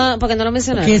 Porque no lo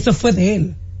mencionaron. Que eso fue de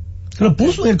él. Se lo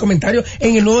puso en el comentario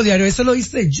en el Nuevo Diario. Eso lo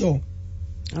hice yo.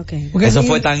 Okay. Porque Eso él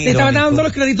fue tan le estaba irónico. dando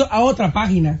los créditos a otra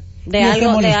página. De Y él se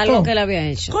algo molestó. que él había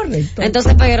hecho. Correcto.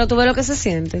 Entonces, Peguero, tú ves lo que se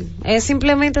siente. Es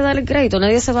simplemente darle crédito.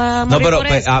 Nadie se va a No, morir pero por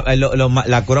eso.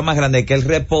 la cura más grande es que él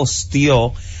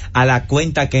reposteó a la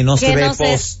cuenta que nos Que nos reposteó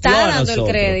está a dando el nosotros.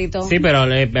 crédito. Sí, pero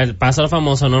el paso de los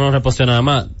famosos no nos reposteó nada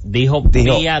más. Dijo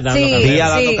Dijo, vía dando Sí, candela. Vía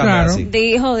dando sí, candela, claro. sí.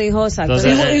 Dijo, exacto.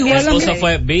 Entonces, Igual el la discurso misma-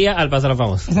 fue vía al paso de los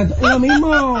famosos. Exacto. Lo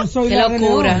mismo soy Qué la de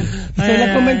locura. León. Soy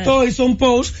la comentó, hizo un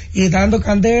post y dando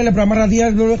candela, el programa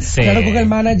radial, Sí. claro con el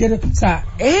manager. O sea,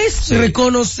 es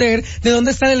reconocer de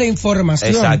dónde sale la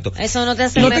información. Exacto. Eso no te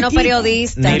hace No te menos quita.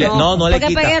 periodista. Ni le- no le Porque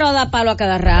quita. Peguero da palo a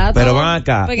cada rato. Pero van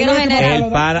acá. Peguero Uno de genera, los-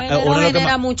 Peguero uno de los que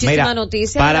genera más- muchísima mira,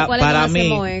 noticia, de la cual no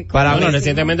hacemos eco. para Bueno, mí,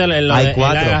 recientemente él hay él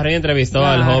 4. agarró y entrevistó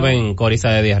al Claro. joven corista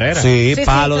de Díaz Herrera. sí,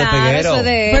 palo claro, de Peguero. eso es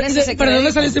de él, Pero, ese pero ¿de dónde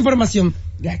crédito. sale esa información?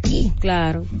 De aquí.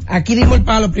 Claro. Aquí dimos el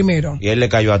palo primero. Y él le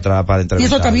cayó atrás para entrevistarlo.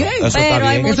 eso está bien. Eso Pero está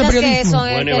hay bien. Eso es muchas que periodismo. son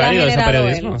Bueno, y que la ha válido ese generado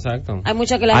periodismo, él. exacto. Hay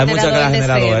muchas que la ha Hay muchas que la ha desde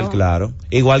generado cero. él, claro.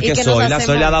 Igual Y que que nos Zoila. hacemos-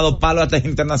 Zoila ha dado palo hasta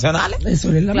internacionales.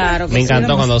 Eso es la Claro que Me sí.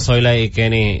 encantó cuando Zoila y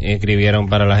Kenny escribieron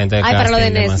para la gente de Ay, para lo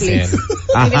de casting Netflix. Maciel.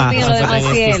 Ay, Dios mío, Eso lo de fue tan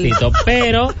Maciel. exquisito.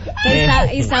 Pero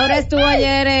Isaura estuvo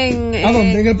ayer ¿A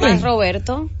dónde? ¿En el Play? Más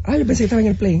Roberto. Ah, yo pensé que estaba en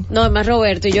el Play. No, en Más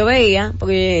Roberto, y yo veía,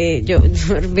 porque yo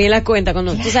vi la cuenta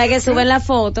cuando, tú sabes que suben la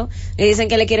foto y dicen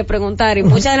que le quiere preguntar, y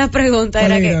muchas de las preguntas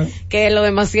era que lo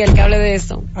de Maciel, que hable de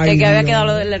eso, que había quedado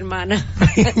lo de la hermana.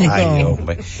 Ay,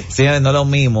 hombre. Sí, no es lo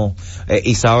mismo.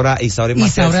 Isaura y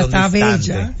Maciel son está distantes.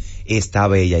 bella. Está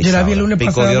bella. Yo la vi el lunes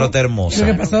Pico pasado. de oro está hermosa. El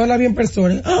lunes pasado la vi en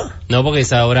persona. ¡Ah! No, porque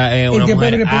Isaura es una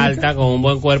mujer alta, con un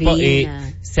buen cuerpo Fina.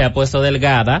 y se ha puesto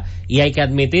delgada, y hay que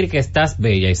admitir que estás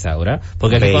bella, Isaura,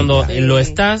 porque es que Bella. cuando Sí. lo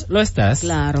estás.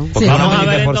 Claro. Porque Vamos una a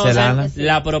ver de entonces porcelana.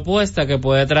 la propuesta que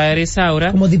puede traer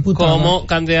Isaura Como diputada. como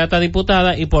candidata a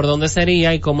diputada, y por dónde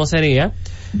sería y cómo sería,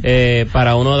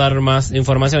 para uno dar más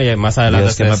información y más adelante.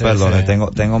 Dios que me perdone,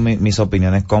 tengo mis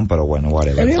opiniones pero bueno,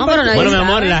 whatever. No, pero nadie Bueno, mi sabe.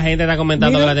 amor, la gente está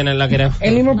comentando Mira, que la quiere.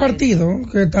 El mismo partido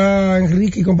que está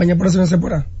Enrique y compañía por hacer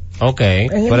temporada. Ok.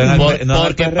 Pero en el- Por- no en el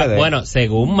porque, PRD. bueno,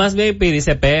 según Más VIP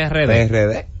dice PRD.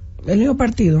 PRD. El mismo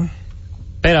partido.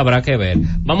 Pero habrá que ver.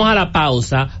 Vamos a la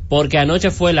pausa, porque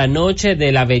anoche fue la noche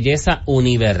de la belleza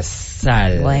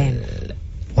universal. Bueno.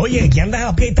 Oye, que andas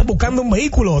a pie y estás buscando un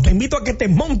vehículo, te invito a que te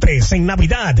montes en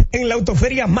Navidad en la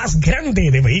autoferia más grande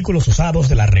de vehículos usados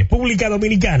de la República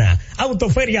Dominicana,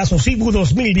 Autoferia Sosibu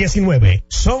 2019.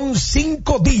 Son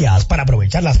 5 días para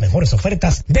aprovechar las mejores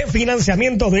ofertas de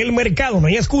financiamiento del mercado. No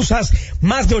hay excusas,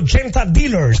 más de 80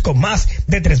 dealers con más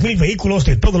de 3,000 vehículos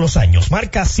de todos los años,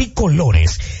 marcas y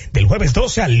colores. Del jueves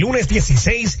 12 al lunes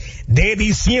 16 de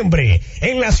diciembre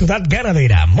en la ciudad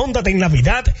ganadera. Móntate en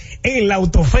Navidad en la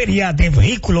autoferia de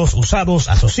vehículos usados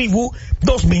a Sosibu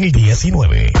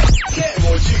 2019. ¡Qué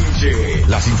bochinche!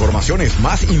 Las informaciones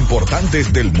más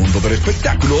importantes del mundo del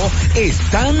espectáculo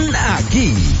están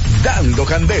aquí. Dando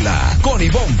Candela con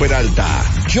Ivonne Peralta,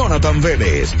 Jonathan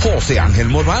Vélez, José Ángel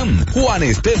Morán, Juan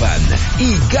Esteban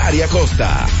y Gary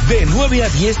Acosta. De 9 a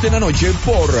 10 de la noche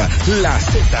por la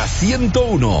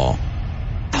Z101.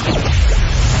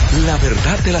 La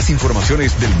verdad de las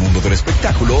informaciones del mundo del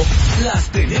espectáculo las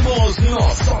tenemos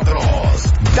nosotros.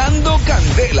 Dando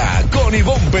Candela con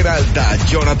Ivonne Peralta,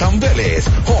 Jonathan Vélez,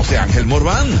 José Ángel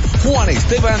Morván, Juan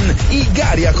Esteban y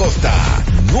Gary Acosta.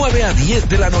 9 a 10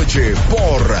 de la noche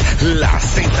por la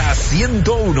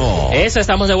Z101. Eso,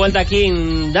 estamos de vuelta aquí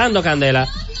en Dando Candela.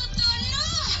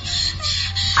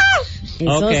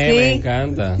 Eso Ok, sí. me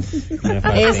encanta. Me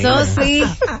fascina. Eso sí.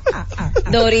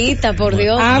 Dorita, por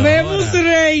Dios. ¡Habemos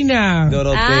reina!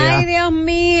 Dorotea. Ay, Dios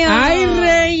mío. ¡Ay,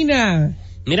 reina!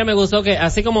 Mira, me gustó que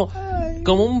así como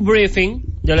un briefing,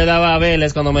 yo le daba a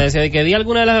Vélez cuando me decía de que di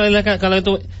alguna de las que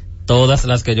tuve. Todas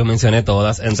las que yo mencioné,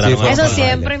 todas entraron. Sí, fue al Eso Vale. cuadro.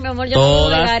 siempre, mi amor, yo no puedo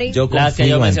de Todas, Gary. Yo las que confío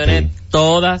yo en mencioné, ti.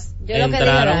 todas Yo lo que diga,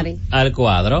 entraron Gary. al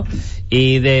cuadro.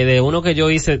 Y de uno que yo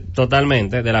hice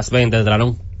totalmente, de las 20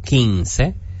 entraron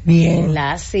 15. Bien.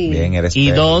 Sí. Bien, eres Y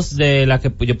perro. 2 de las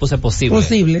que yo puse posible.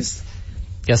 Posibles.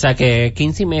 Que, o sea, que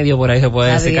 15 y medio por ahí se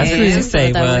puede Está decir, casi bien, 16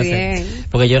 está puede muy decir. bien.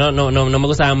 Porque yo no me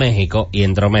gustaba México, y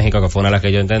entró México, que fue una de las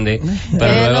que yo entendí.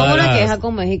 Pero luego No hubo de una las- queja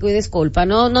con México, y disculpa,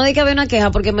 no di que había una queja,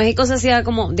 porque México se hacía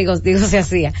como, digo se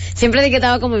hacía, siempre di que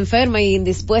estaba como enferma y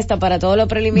indispuesta para todo lo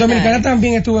preliminar. Dominicana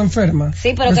también estuvo enferma.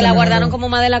 Sí, pero que la guardaron como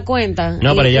más de la cuenta.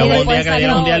 No, pero ella Y hubo un después día que le salió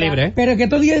dieron un día ahora. libre. Pero que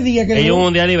estos 10 días que Ella hubo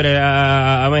un día libre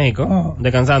a México, Oh.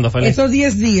 descansando, feliz. estos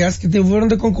 10 días que fueron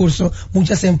de concurso,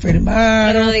 muchas se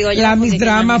enfermaron. Pero no digo yo, La porque Miss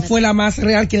Drama imagínate. fue la más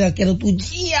real que quedó tu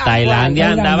tía. Tailandia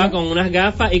Tailandia. andaba con unas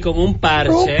gafas y con un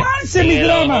parche. ¡Un parche, en mi el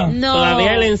drama! ojo. No.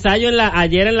 Todavía el ensayo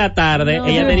ayer en la tarde, No.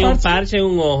 ella tenía un ¿Parche? parche en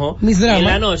un ojo. Mis Y drama. en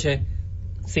la noche,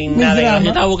 sin Mis nada. drama. Yo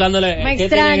estaba buscándole, Me ¿qué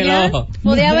tiene en extraña. el ojo?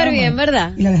 Podía Miss ver Drama. bien,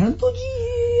 ¿verdad? Y la dejaron tu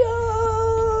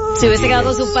tía. Si hubiese quedado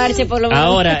con su parche, por lo menos.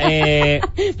 Ahora,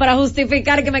 para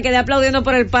justificar que me quedé aplaudiendo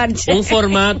por el parche. un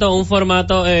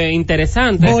formato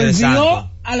interesante. Volvió Interesante.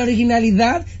 a la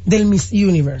originalidad del Miss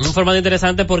Universe. Un formato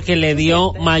interesante porque le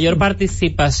dio mayor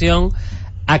participación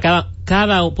a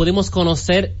pudimos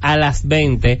conocer a las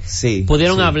 20, Sí,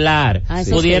 pudieron sí. hablar, Ah,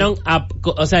 eso pudieron,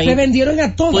 o sea, Se vendieron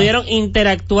a todas. pudieron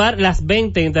interactuar, las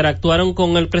 20 interactuaron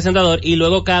con el presentador, y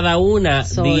luego cada una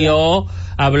Sola.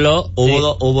 habló,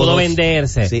 pudo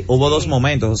venderse. Sí, hubo dos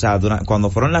momentos, o sea, cuando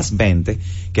fueron las 20,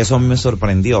 que eso a mí me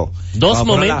sorprendió. Dos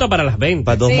Cuando fueron momentos para las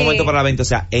 20. Dos Sí. momentos para las 20, o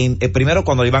sea, primero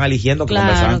cuando iban eligiendo, que Claro,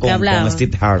 conversaban que hablaban. con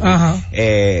Steve Harvey, Ajá.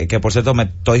 que por cierto me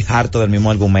estoy harto del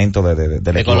mismo argumento de la de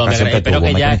Colombia, equivocación que espero tuvo,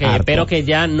 que me ya, tiene harto. espero que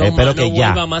ya no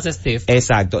vuelva más Steve.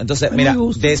 Exacto. Entonces, A mí mira, me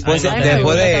gusta. después, Ay, no,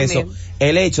 después me de gusta eso, también.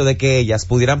 el hecho de que ellas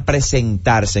pudieran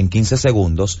presentarse en 15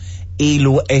 segundos, y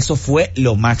eso fue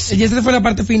lo máximo. Y esa fue la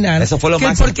parte final. Eso fue lo Que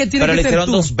máximo. ¿Por qué tiene Pero que le ser hicieron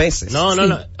tú? 2 veces. No,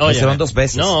 Lo oye, hicieron 2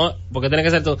 veces. No, porque tiene que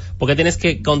ser tú, porque tienes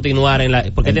que continuar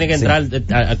porque tiene que Sí. entrar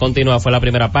a continuar, fue la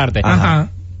primera parte.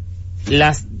 Ajá.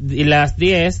 Las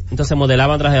 10, entonces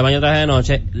modelaban traje de baño, traje de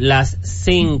noche. Las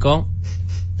 5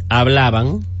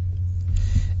 hablaban.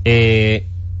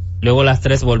 Luego las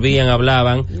 3 volvían,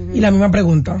 hablaban. Y la misma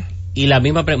pregunta. Y la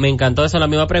misma, me encantó eso, la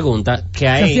misma pregunta que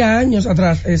hay. Hacía años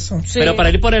atrás eso. Sí. Pero para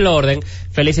ir por el orden,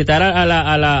 felicitar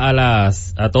a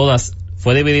todas.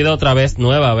 Fue dividido otra vez,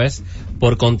 nueva vez,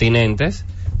 por continentes.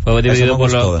 Fue dividido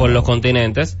por los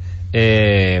continentes.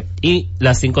 Y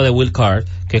las 5 de Will Card,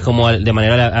 que es como de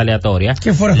manera aleatoria.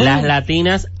 Las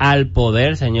latinas al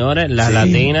poder, señores. Las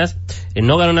latinas.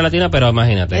 No ganó una latina, pero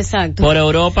imagínate. Exacto. Por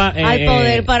Europa. Al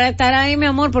poder para estar ahí, mi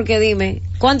amor, porque dime,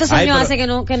 ¿cuántos años hace que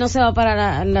no se va para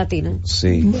la latina?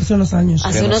 Sí. Hace unos años.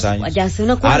 Ya hace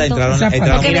unos cuantos. Ahora entraron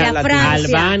porque mira, Francia,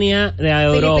 Albania de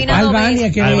Europa.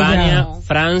 Albania,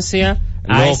 Francia,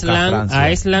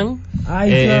 Iceland.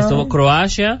 Estuvo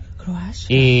Croacia.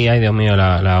 Y, ay Dios mío,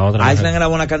 la otra. Iceland era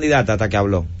buena candidata hasta que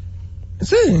habló.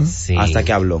 Sí. Hasta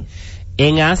que habló.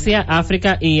 En Asia,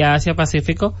 África y Asia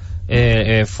Pacífico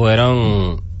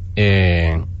fueron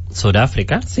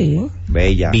Sudáfrica. Sí.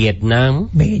 Bella. Vietnam.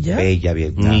 Bella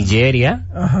Vietnam. Nigeria.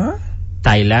 Ajá.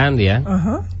 Tailandia.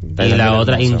 Ajá. Y la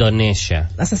otra Indonesia.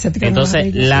 Las asiáticas.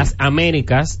 Entonces, las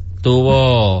Américas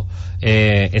tuvo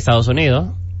Estados Unidos,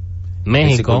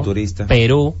 México,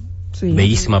 Perú. Sí.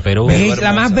 Bellísima Perú.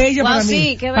 La más bella para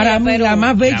mí. Para mí, la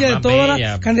más bella de todas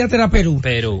las candidatas era Perú.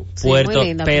 Sí, Puerto,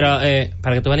 pero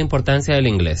para que tú veas la importancia del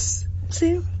inglés.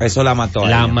 Sí. Eso la mató.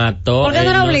 La mató. ¿Por qué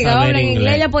no la obligaba a hablar en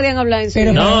inglés? Ya podían hablar en su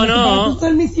Pero no.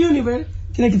 Para Miss Universe,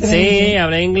 tiene que tener sí,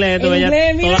 hablé inglés. El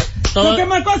inglés, mira, lo que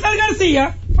marcó a Sal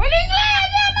García. ¡Fue el inglés!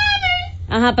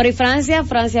 Ajá, pero ¿y Francia?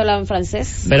 Francia hablaba en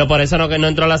francés. Pero por eso no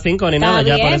a las 5 ni Está nada.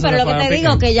 bien, Ya por eso pero lo que te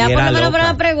digo, que ya por lo menos para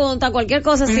la pregunta, cualquier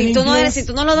cosa, si tú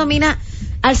no lo dominas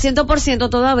al 100%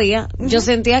 todavía, yo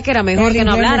sentía que era mejor que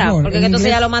no hablara, porque entonces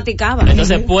ya lo maticaba.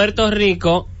 Entonces Puerto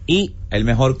Rico y el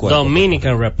mejor cuerpo.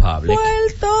 Dominican Republic.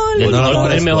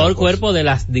 El mejor cuerpo de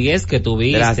las 10 que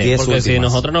tuviste. Porque últimas. Si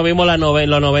nosotros no vimos los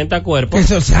 90 cuerpos,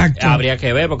 eso, exacto. Habría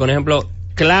que ver, porque por ejemplo,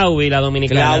 Claudia, la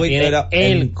dominicana, tiene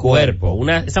el cuerpo.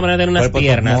 Esa manera de tener unas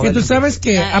piernas. Que tú sabes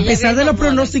que, a pesar de los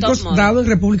pronósticos dados en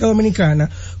República Dominicana,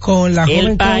 con la joven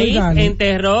el país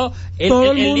enterró,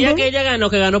 el día que ella ganó,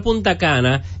 que ganó Punta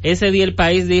Cana, ese día el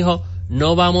país dijo,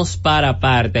 no vamos para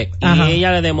aparte. Y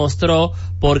ella le demostró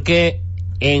por qué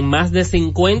en más de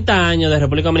 50 años de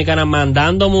República Dominicana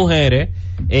mandando mujeres,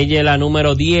 ella es la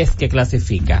número 10 que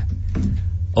clasifica.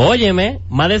 Óyeme,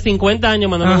 más de 50 años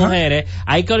mandando mujeres,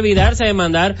 hay que olvidarse de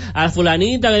mandar a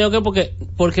fulanita, que yo que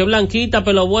porque blanquita,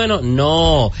 pelo bueno,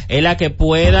 no, es la que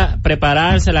pueda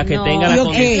prepararse, la que tenga la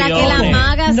condición. Es la que la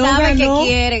maga sabe que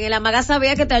quieren, la maga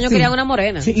sabía que este año querían una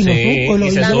morena. Sí, y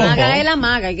la maga es la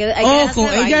maga. Ojo,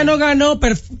 ella no ganó,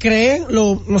 pero creen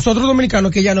nosotros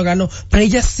dominicanos que ella no ganó, pero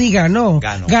ella sí ganó.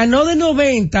 Ganó de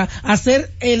 90 a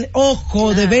ser el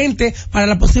ojo de 20 para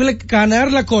la posible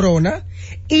ganar la corona.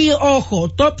 Y ojo,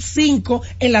 top 5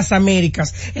 en las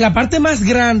Américas. En la parte más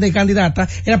grande candidata,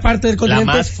 en la parte del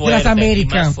continente de las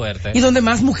Américas. Y donde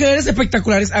más mujeres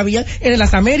espectaculares había en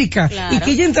las Américas. Claro. Y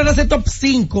que ella entrara a ese top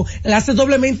 5, la hace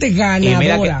doblemente ganadora. Y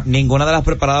mira que ninguna de las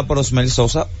preparadas por Osmel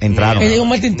Sosa entraron. Yo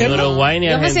me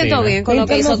siento bien con lo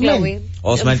que hizo Claudia.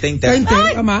 Osmel te interna.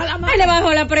 Ay, le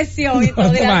bajó la presión y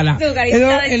todo. Él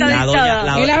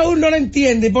aún no lo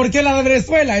entiende. ¿Por qué la de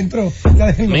Venezuela entró?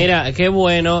 Mira, qué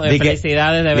bueno.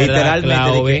 Felicidades de verdad,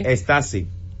 literalmente está así.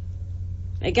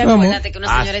 Hay que acordarte que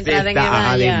una señora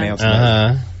entrada en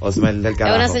edad. Osmel del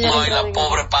carajo. Ay, la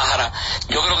pobre pájara.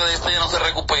 Yo creo que de esto ya no se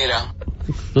recupera.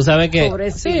 Tú sabes que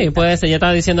sí, puede ser. Ya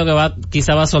estaba diciendo que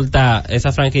quizá va a soltar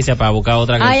esa franquicia para buscar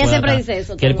otra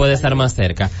que él puede estar más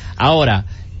cerca. Ahora,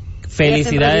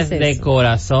 felicidades de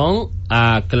corazón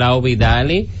a Clau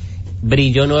Vidali.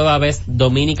 Brilló nueva vez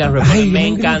Dominican Republic. Me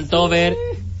encantó ver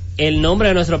el nombre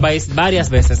de nuestro país varias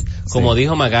veces, como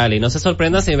dijo Magali. No se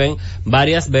sorprenda si ven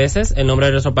varias veces el nombre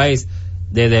de nuestro país,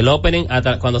 desde el opening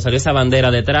hasta cuando salió esa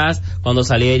bandera detrás, cuando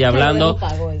salía ella hablando.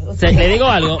 Le digo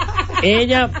algo,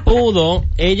 ella pudo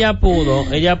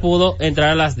entrar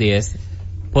a las 10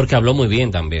 porque habló muy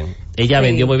bien también. Ella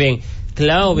vendió muy bien.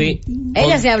 Claudia,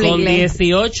 con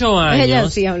 18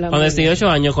 años,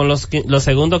 con los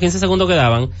 15 segundos que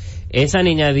daban, esa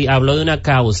niña habló de una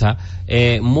causa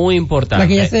muy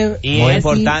importante. Muy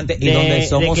importante y donde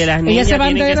somos... De que las niñas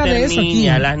tienen que ser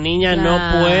niñas. Las niñas no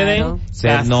pueden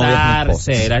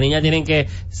casarse. Las niñas tienen que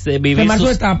vivir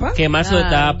quemar su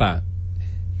etapa.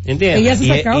 ¿Entiendes? Ella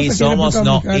se sacó, y se somos quiere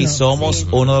no republicana. y somos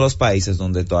uno de los países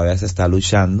donde todavía se está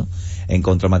luchando en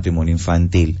contra del matrimonio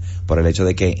infantil por el hecho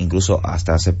de que incluso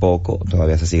hasta hace poco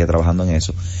todavía se sigue trabajando en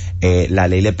eso. La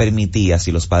ley le permitía,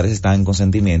 si los padres estaban en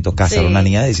consentimiento, casar a una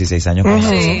niña de 16 años con una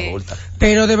persona adulta.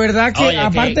 Pero de verdad que, Oye,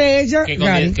 aparte de ella,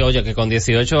 que con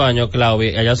 18 años,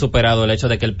 Claudia, haya superado el hecho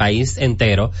de que el país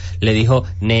entero le dijo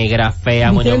negra,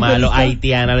 fea, moño malo,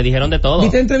 haitiana, le dijeron de todo.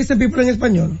 ¿viste entrevista en People en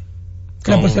español? Que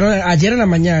la pusieron ayer en la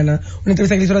mañana, una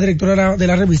entrevista que hizo la directora de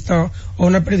la revista, o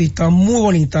una periodista muy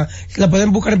bonita, la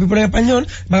pueden buscar en People en español,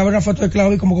 van a ver una foto de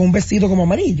Claudia como con un vestido como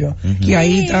amarillo, y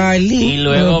ahí está el link. Y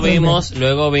luego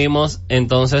vimos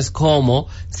entonces cómo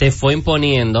se fue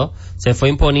imponiendo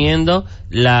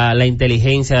la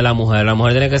inteligencia de la mujer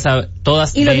tiene que saber,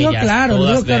 todas y lo bellas, digo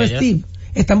claro, Steve.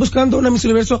 Están buscando una Miss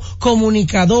Universo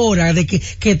comunicadora, de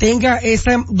que tenga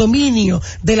ese dominio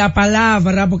de la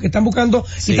palabra, porque están buscando,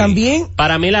 y también...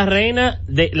 Para mí la reina,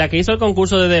 la que hizo el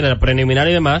concurso de la preliminar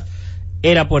y demás,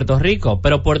 era Puerto Rico,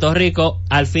 pero Puerto Rico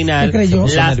al final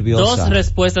las dos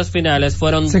respuestas finales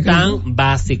fueron tan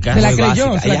básicas. Se la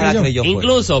creyó.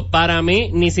 Incluso para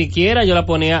mí ni siquiera yo la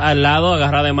ponía al lado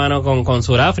agarrada de mano con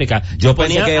Sudáfrica. Yo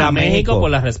ponía que a México por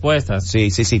las respuestas.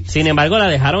 Sí. Sin embargo la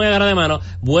dejaron agarrada de mano,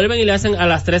 vuelven y le hacen a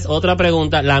las tres otra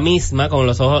pregunta, la misma, con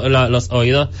los ojos, los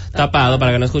oídos tapados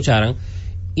para que no escucharan,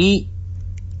 y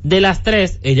de las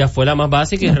tres, ella fue la más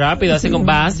básica y rápida, así como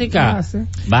básica.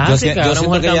 Yo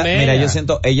siento que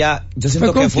ella, yo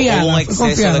siento que hubo un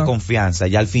exceso de confianza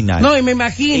ya al final. No, y me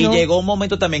imagino. Y llegó un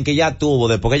momento también que ella tuvo,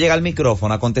 después que llega al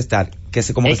micrófono a contestar, que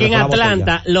se como es que en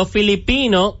Atlanta, los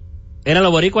filipinos, ¿eran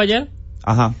los boricuas ayer?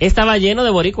 Ajá. Estaba lleno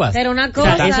de boricuas. Pero una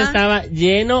cosa. O sea, eso estaba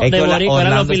lleno de boricuas,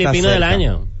 eran los filipinos del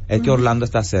año. Es que Orlando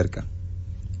está cerca.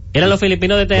 Eran los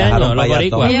filipinos de este año, los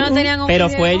boricuas. No, pero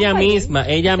fue ella misma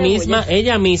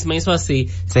hizo así,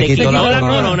 se quitó la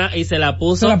corona y se la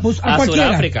puso a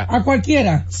Sudáfrica. A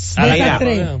cualquiera.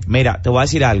 Mira, te voy a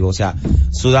decir algo, o sea,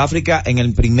 Sudáfrica en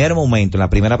el primer momento, en la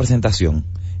primera presentación,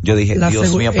 yo dije,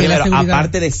 Dios mío, primero,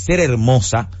 aparte de ser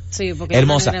hermosa,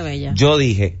 yo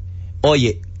dije,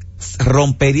 oye,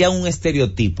 rompería un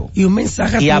estereotipo y un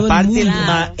mensaje a y todo aparte el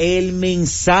mundo. el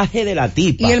mensaje de la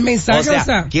tipa y el mensaje, o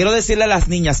sea, quiero decirle a las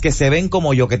niñas que se ven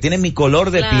como yo, que tienen mi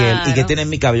color de piel y que tienen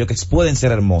mi cabello, que pueden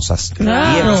ser hermosas.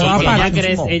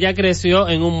 Ella creció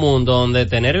en un mundo donde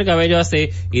tener el cabello así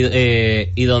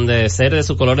y donde ser de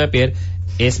su color de piel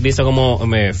es visto como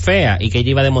fea, y que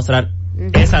ella iba a demostrar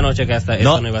esa noche que hasta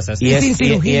eso no iba a ser así.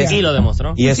 Y lo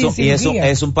demostró. Y eso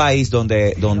es un país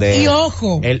donde y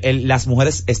ojo, las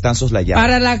mujeres están soslayadas.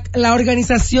 Para la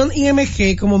organización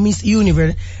IMG como Miss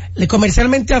Universe,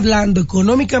 comercialmente hablando,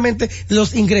 económicamente,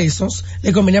 los ingresos,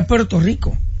 le convenía a Puerto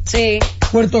Rico. Sí.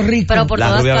 Puerto Rico. Pero por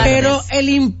todas partes. Pero el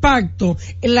impacto,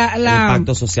 el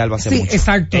impacto social va a ser mucho.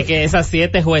 Exacto. Es que esas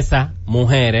 7 juezas,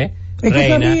 mujeres,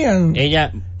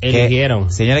 ella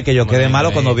eligieron. Señores, que yo quedé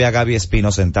malo cuando vi a Gaby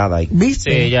Espino sentada ahí. ¿Viste?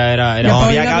 Sí, ella era. No,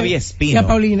 vi a Gaby Espino. Y a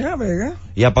Paulina Vega.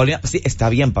 Sí, está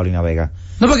bien Paulina Vega.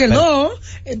 No, porque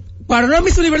para una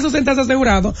Miss Universo sentarse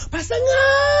asegurado, pasan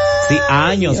años. Sí,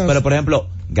 años, pero por ejemplo,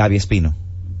 Gaby Espino.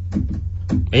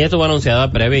 Ella estuvo anunciada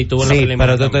previa y tuvo Sí,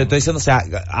 pero te estoy diciendo, o sea,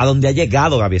 a donde ha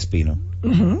llegado Gaby Espino.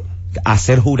 A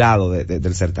ser jurado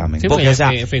del certamen. Sí, porque, o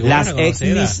sea, las ex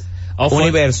Miss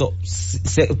Universo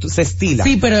se estila.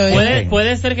 Sí, pero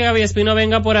puede ser que Gaby Espino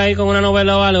venga por ahí con una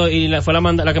novela o algo y fue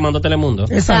la que mandó Telemundo.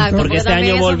 Exacto. Porque este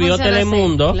año volvió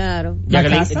Telemundo. Claro.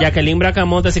 Jacqueline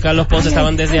Bracamontes y Carlos Ponce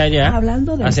estaban desde allá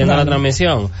haciendo la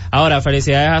transmisión. Ahora,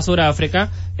 felicidades a Sudáfrica,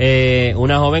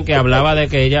 una joven que hablaba de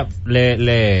que ella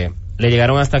le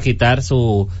llegaron hasta quitar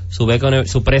su beca,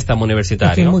 su préstamo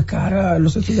universitario. Es que es muy cara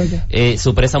los estudios allá.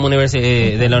 Su préstamo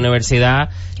de la universidad.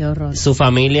 Qué horror. Su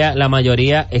familia, la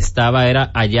mayoría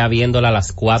era allá viéndola a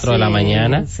las 4 de la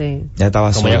mañana. Sí. Ya estaba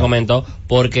como sola. ella comentó,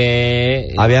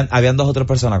 porque habían 2 o 3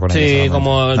 personas con ella. Sí,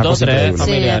 como 2 o 3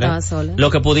 familiares. Sí, lo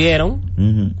que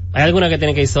pudieron. Hay alguna que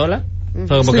tiene que ir sola.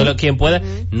 Porque quien puede,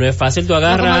 no es fácil, tú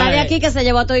agarras. Como la de aquí que se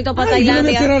llevó a todito para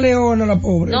Tailandia. Era Leona, la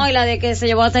pobre. No, y la de que se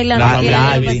llevó a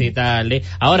Tailandia. Visitarle.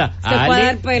 Ahora,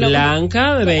 Ali,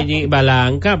 blanca,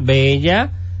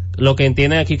 bella, lo que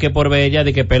entienden aquí que por bella,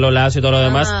 de que pelo lacio y todo lo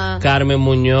demás, Carmen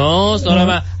Muñoz, todo lo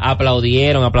demás,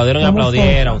 aplaudieron.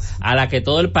 A la que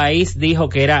todo el país dijo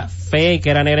que era fea y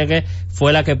que era negra, que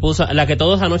fue la que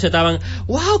todos anoche estaban,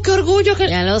 wow, qué orgullo que...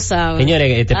 Ya lo saben.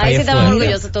 Señores, este país sí estaban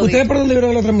orgullosos todos. ¿Ustedes por dónde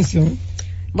vieron la transmisión?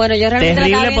 Bueno, yo realmente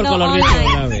terrible por color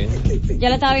visual. Yo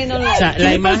la estaba viendo online. O sea,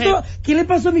 la imagen... ¿Qué le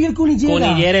pasó a Miguel Cunillera?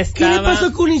 Cunillera estaba... ¿Qué le pasó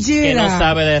a Cunillera? Que no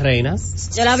sabe de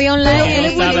reinas. Yo la vi online. Pero él él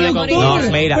es sabe de buenísimo. concurso.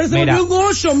 No, mira, pero se mira. volvió un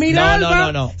 8. Mira, No,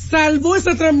 Alba no. salvó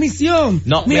esa transmisión.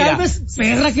 No, mira, mira. Alba es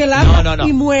perra que lava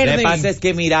y muerde. Lo que pasa es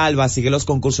que Miralba sigue los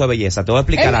concursos de belleza. Te voy a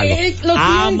explicar algo. Lo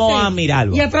Amo siente. a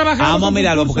Miralba. Y ha trabajado Amo a con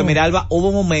Miralba concursos. porque Miralba,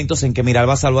 hubo momentos en que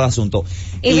Miralba salvó el asunto.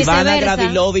 Y Ivana viceversa.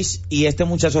 Gravilovich y este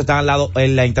muchacho están al lado,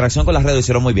 en la interacción con las redes lo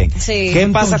hicieron muy bien. Sí. ¿Qué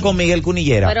pasa con Miguel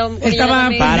Cunillera? Pero Estaba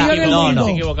también- Para- perdido en el no, mundo. no.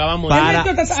 Se equivocaba mucho. Para-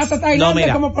 Hasta Tailandia, No,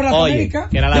 mira, como por las oye, Américas.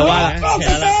 que era la Te voy a buena, dar- que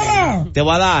era la Te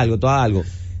voy a dar algo,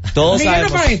 Todos Miguel no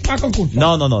sabemos. para esto, a concurso.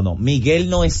 No. Miguel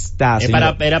no está. Es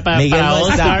señor. era para Miguel no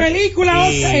Oscar. está. A su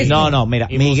película, y- Oscar. No, mira,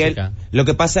 y Miguel, música. lo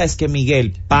que pasa es que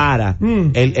Miguel para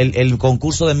Mm. el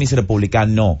concurso de Miss República,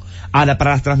 no. Ahora,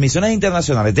 para las transmisiones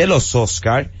internacionales de los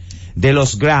Oscar, de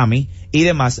los Grammy y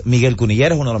demás, Miguel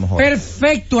Cunillera es uno de los mejores.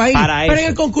 Perfecto ahí. Para pero eso. en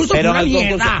el concurso Pero fue en una el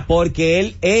concurso, mierda. porque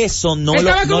él eso no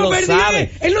Estaba lo como perdido.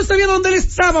 sabe. Él no sabía dónde él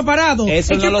estaba parado.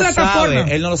 Eso ¿En no qué lo plataforma?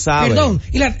 sabe, él no lo sabe. Perdón.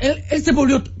 Y él se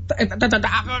volvió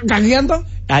gagueando.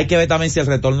 Hay que ver también si el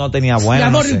retorno tenía bueno. Y no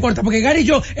amor, sé. no importa, porque Gary y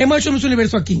yo hemos hecho Miss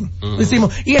Universo aquí. Lo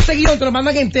hicimos. Y ese guión te lo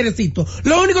mandan enterecito.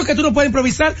 Lo único que tú no puedes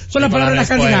improvisar son las con palabras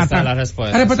de la respuesta, candidata. la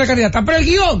respuesta. La respuesta de la candidata. Pero el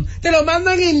guión te lo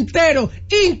mandan entero,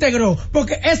 íntegro,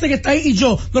 porque ese que está ahí y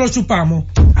yo nos lo chupamos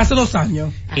hace 2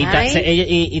 años.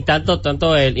 Y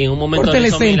tanto él, y en un momento Por él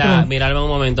hizo Telecentro. Mirarme en un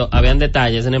momento, habían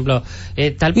detalles, por ejemplo,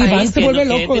 tal Iván país se que, vuelve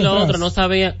no, que loco esto y lo detrás. otro no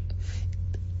sabía.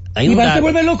 Hay Iván se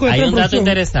vuelve loco hay detrás un de dato producción.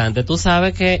 interesante. Tú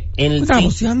sabes que ¿Estás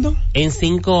boceando? en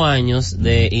 5 años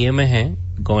de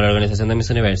IMG, con la organización de Miss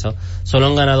Universo, solo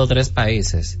han ganado 3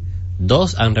 países.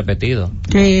 2 han repetido.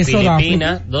 ¿Qué es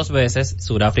Filipinas Sudáfrica? 2 veces,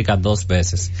 Suráfrica 2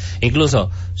 veces. Incluso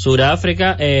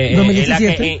Suráfrica es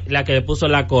 2017. la que le puso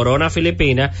la corona a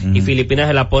Filipinas y Filipinas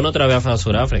se la pone otra vez a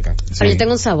Suráfrica. Pero yo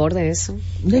tengo un sabor de eso.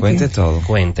 ¿De qué? Cuente todo.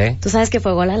 Cuente. Tú sabes que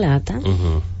Fuego a la Lata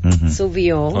Ujú.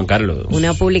 subió Juan Carlos.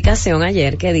 una publicación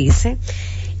ayer que dice: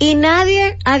 y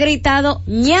nadie ha gritado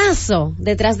ñazo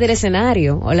detrás del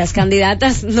escenario, o las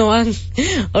candidatas no han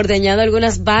ordeñado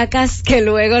algunas vacas que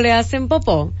luego le hacen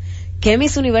popó. ¿Qué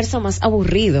Miss Universo más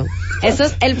aburrido? Eso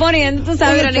es él poniendo, tú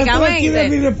sabes, Oye, pasó aquí de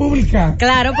mi irónicamente. república.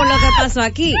 Claro, por lo que pasó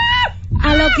aquí.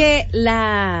 A lo que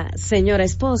la señora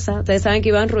esposa, ustedes saben que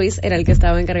Iván Ruiz era el que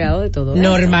estaba encargado de todo.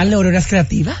 Normal, neuronas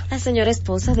creativas. La señora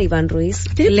esposa de Iván Ruiz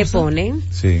 ¿Qué le pasó? pone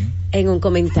Sí. en un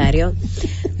comentario: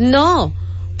 no,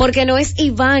 porque no es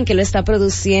Iván que lo está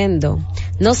produciendo.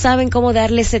 No saben cómo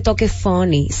darle ese toque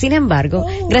funny. Sin embargo,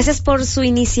 gracias por su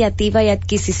iniciativa y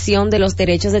adquisición de los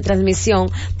derechos de transmisión,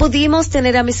 pudimos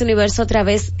tener a Miss Universo otra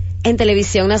vez en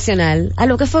televisión nacional. A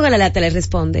lo que Fuego a la Lata le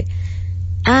responde: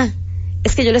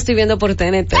 es que yo lo estoy viendo por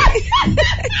TNT.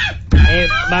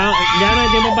 Ya no hay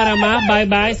tiempo para más. Bye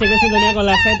bye. Sigue sintonía con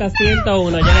la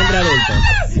Z101. Ya entre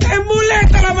adultos. En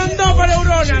muleta la mandó para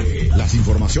neuronas. Las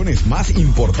informaciones más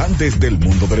importantes del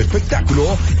mundo del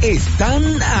espectáculo están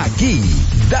aquí,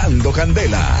 dando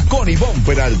candela, con Ivonne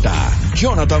Peralta,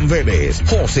 Jonathan Vélez,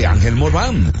 José Ángel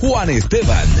Morván, Juan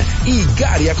Esteban y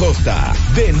Gary Acosta,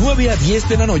 de 9 a 10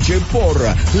 de la noche por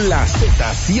la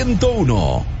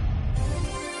Z101.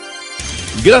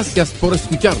 Gracias por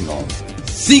escucharnos.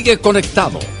 Sigue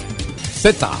conectado.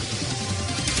 Z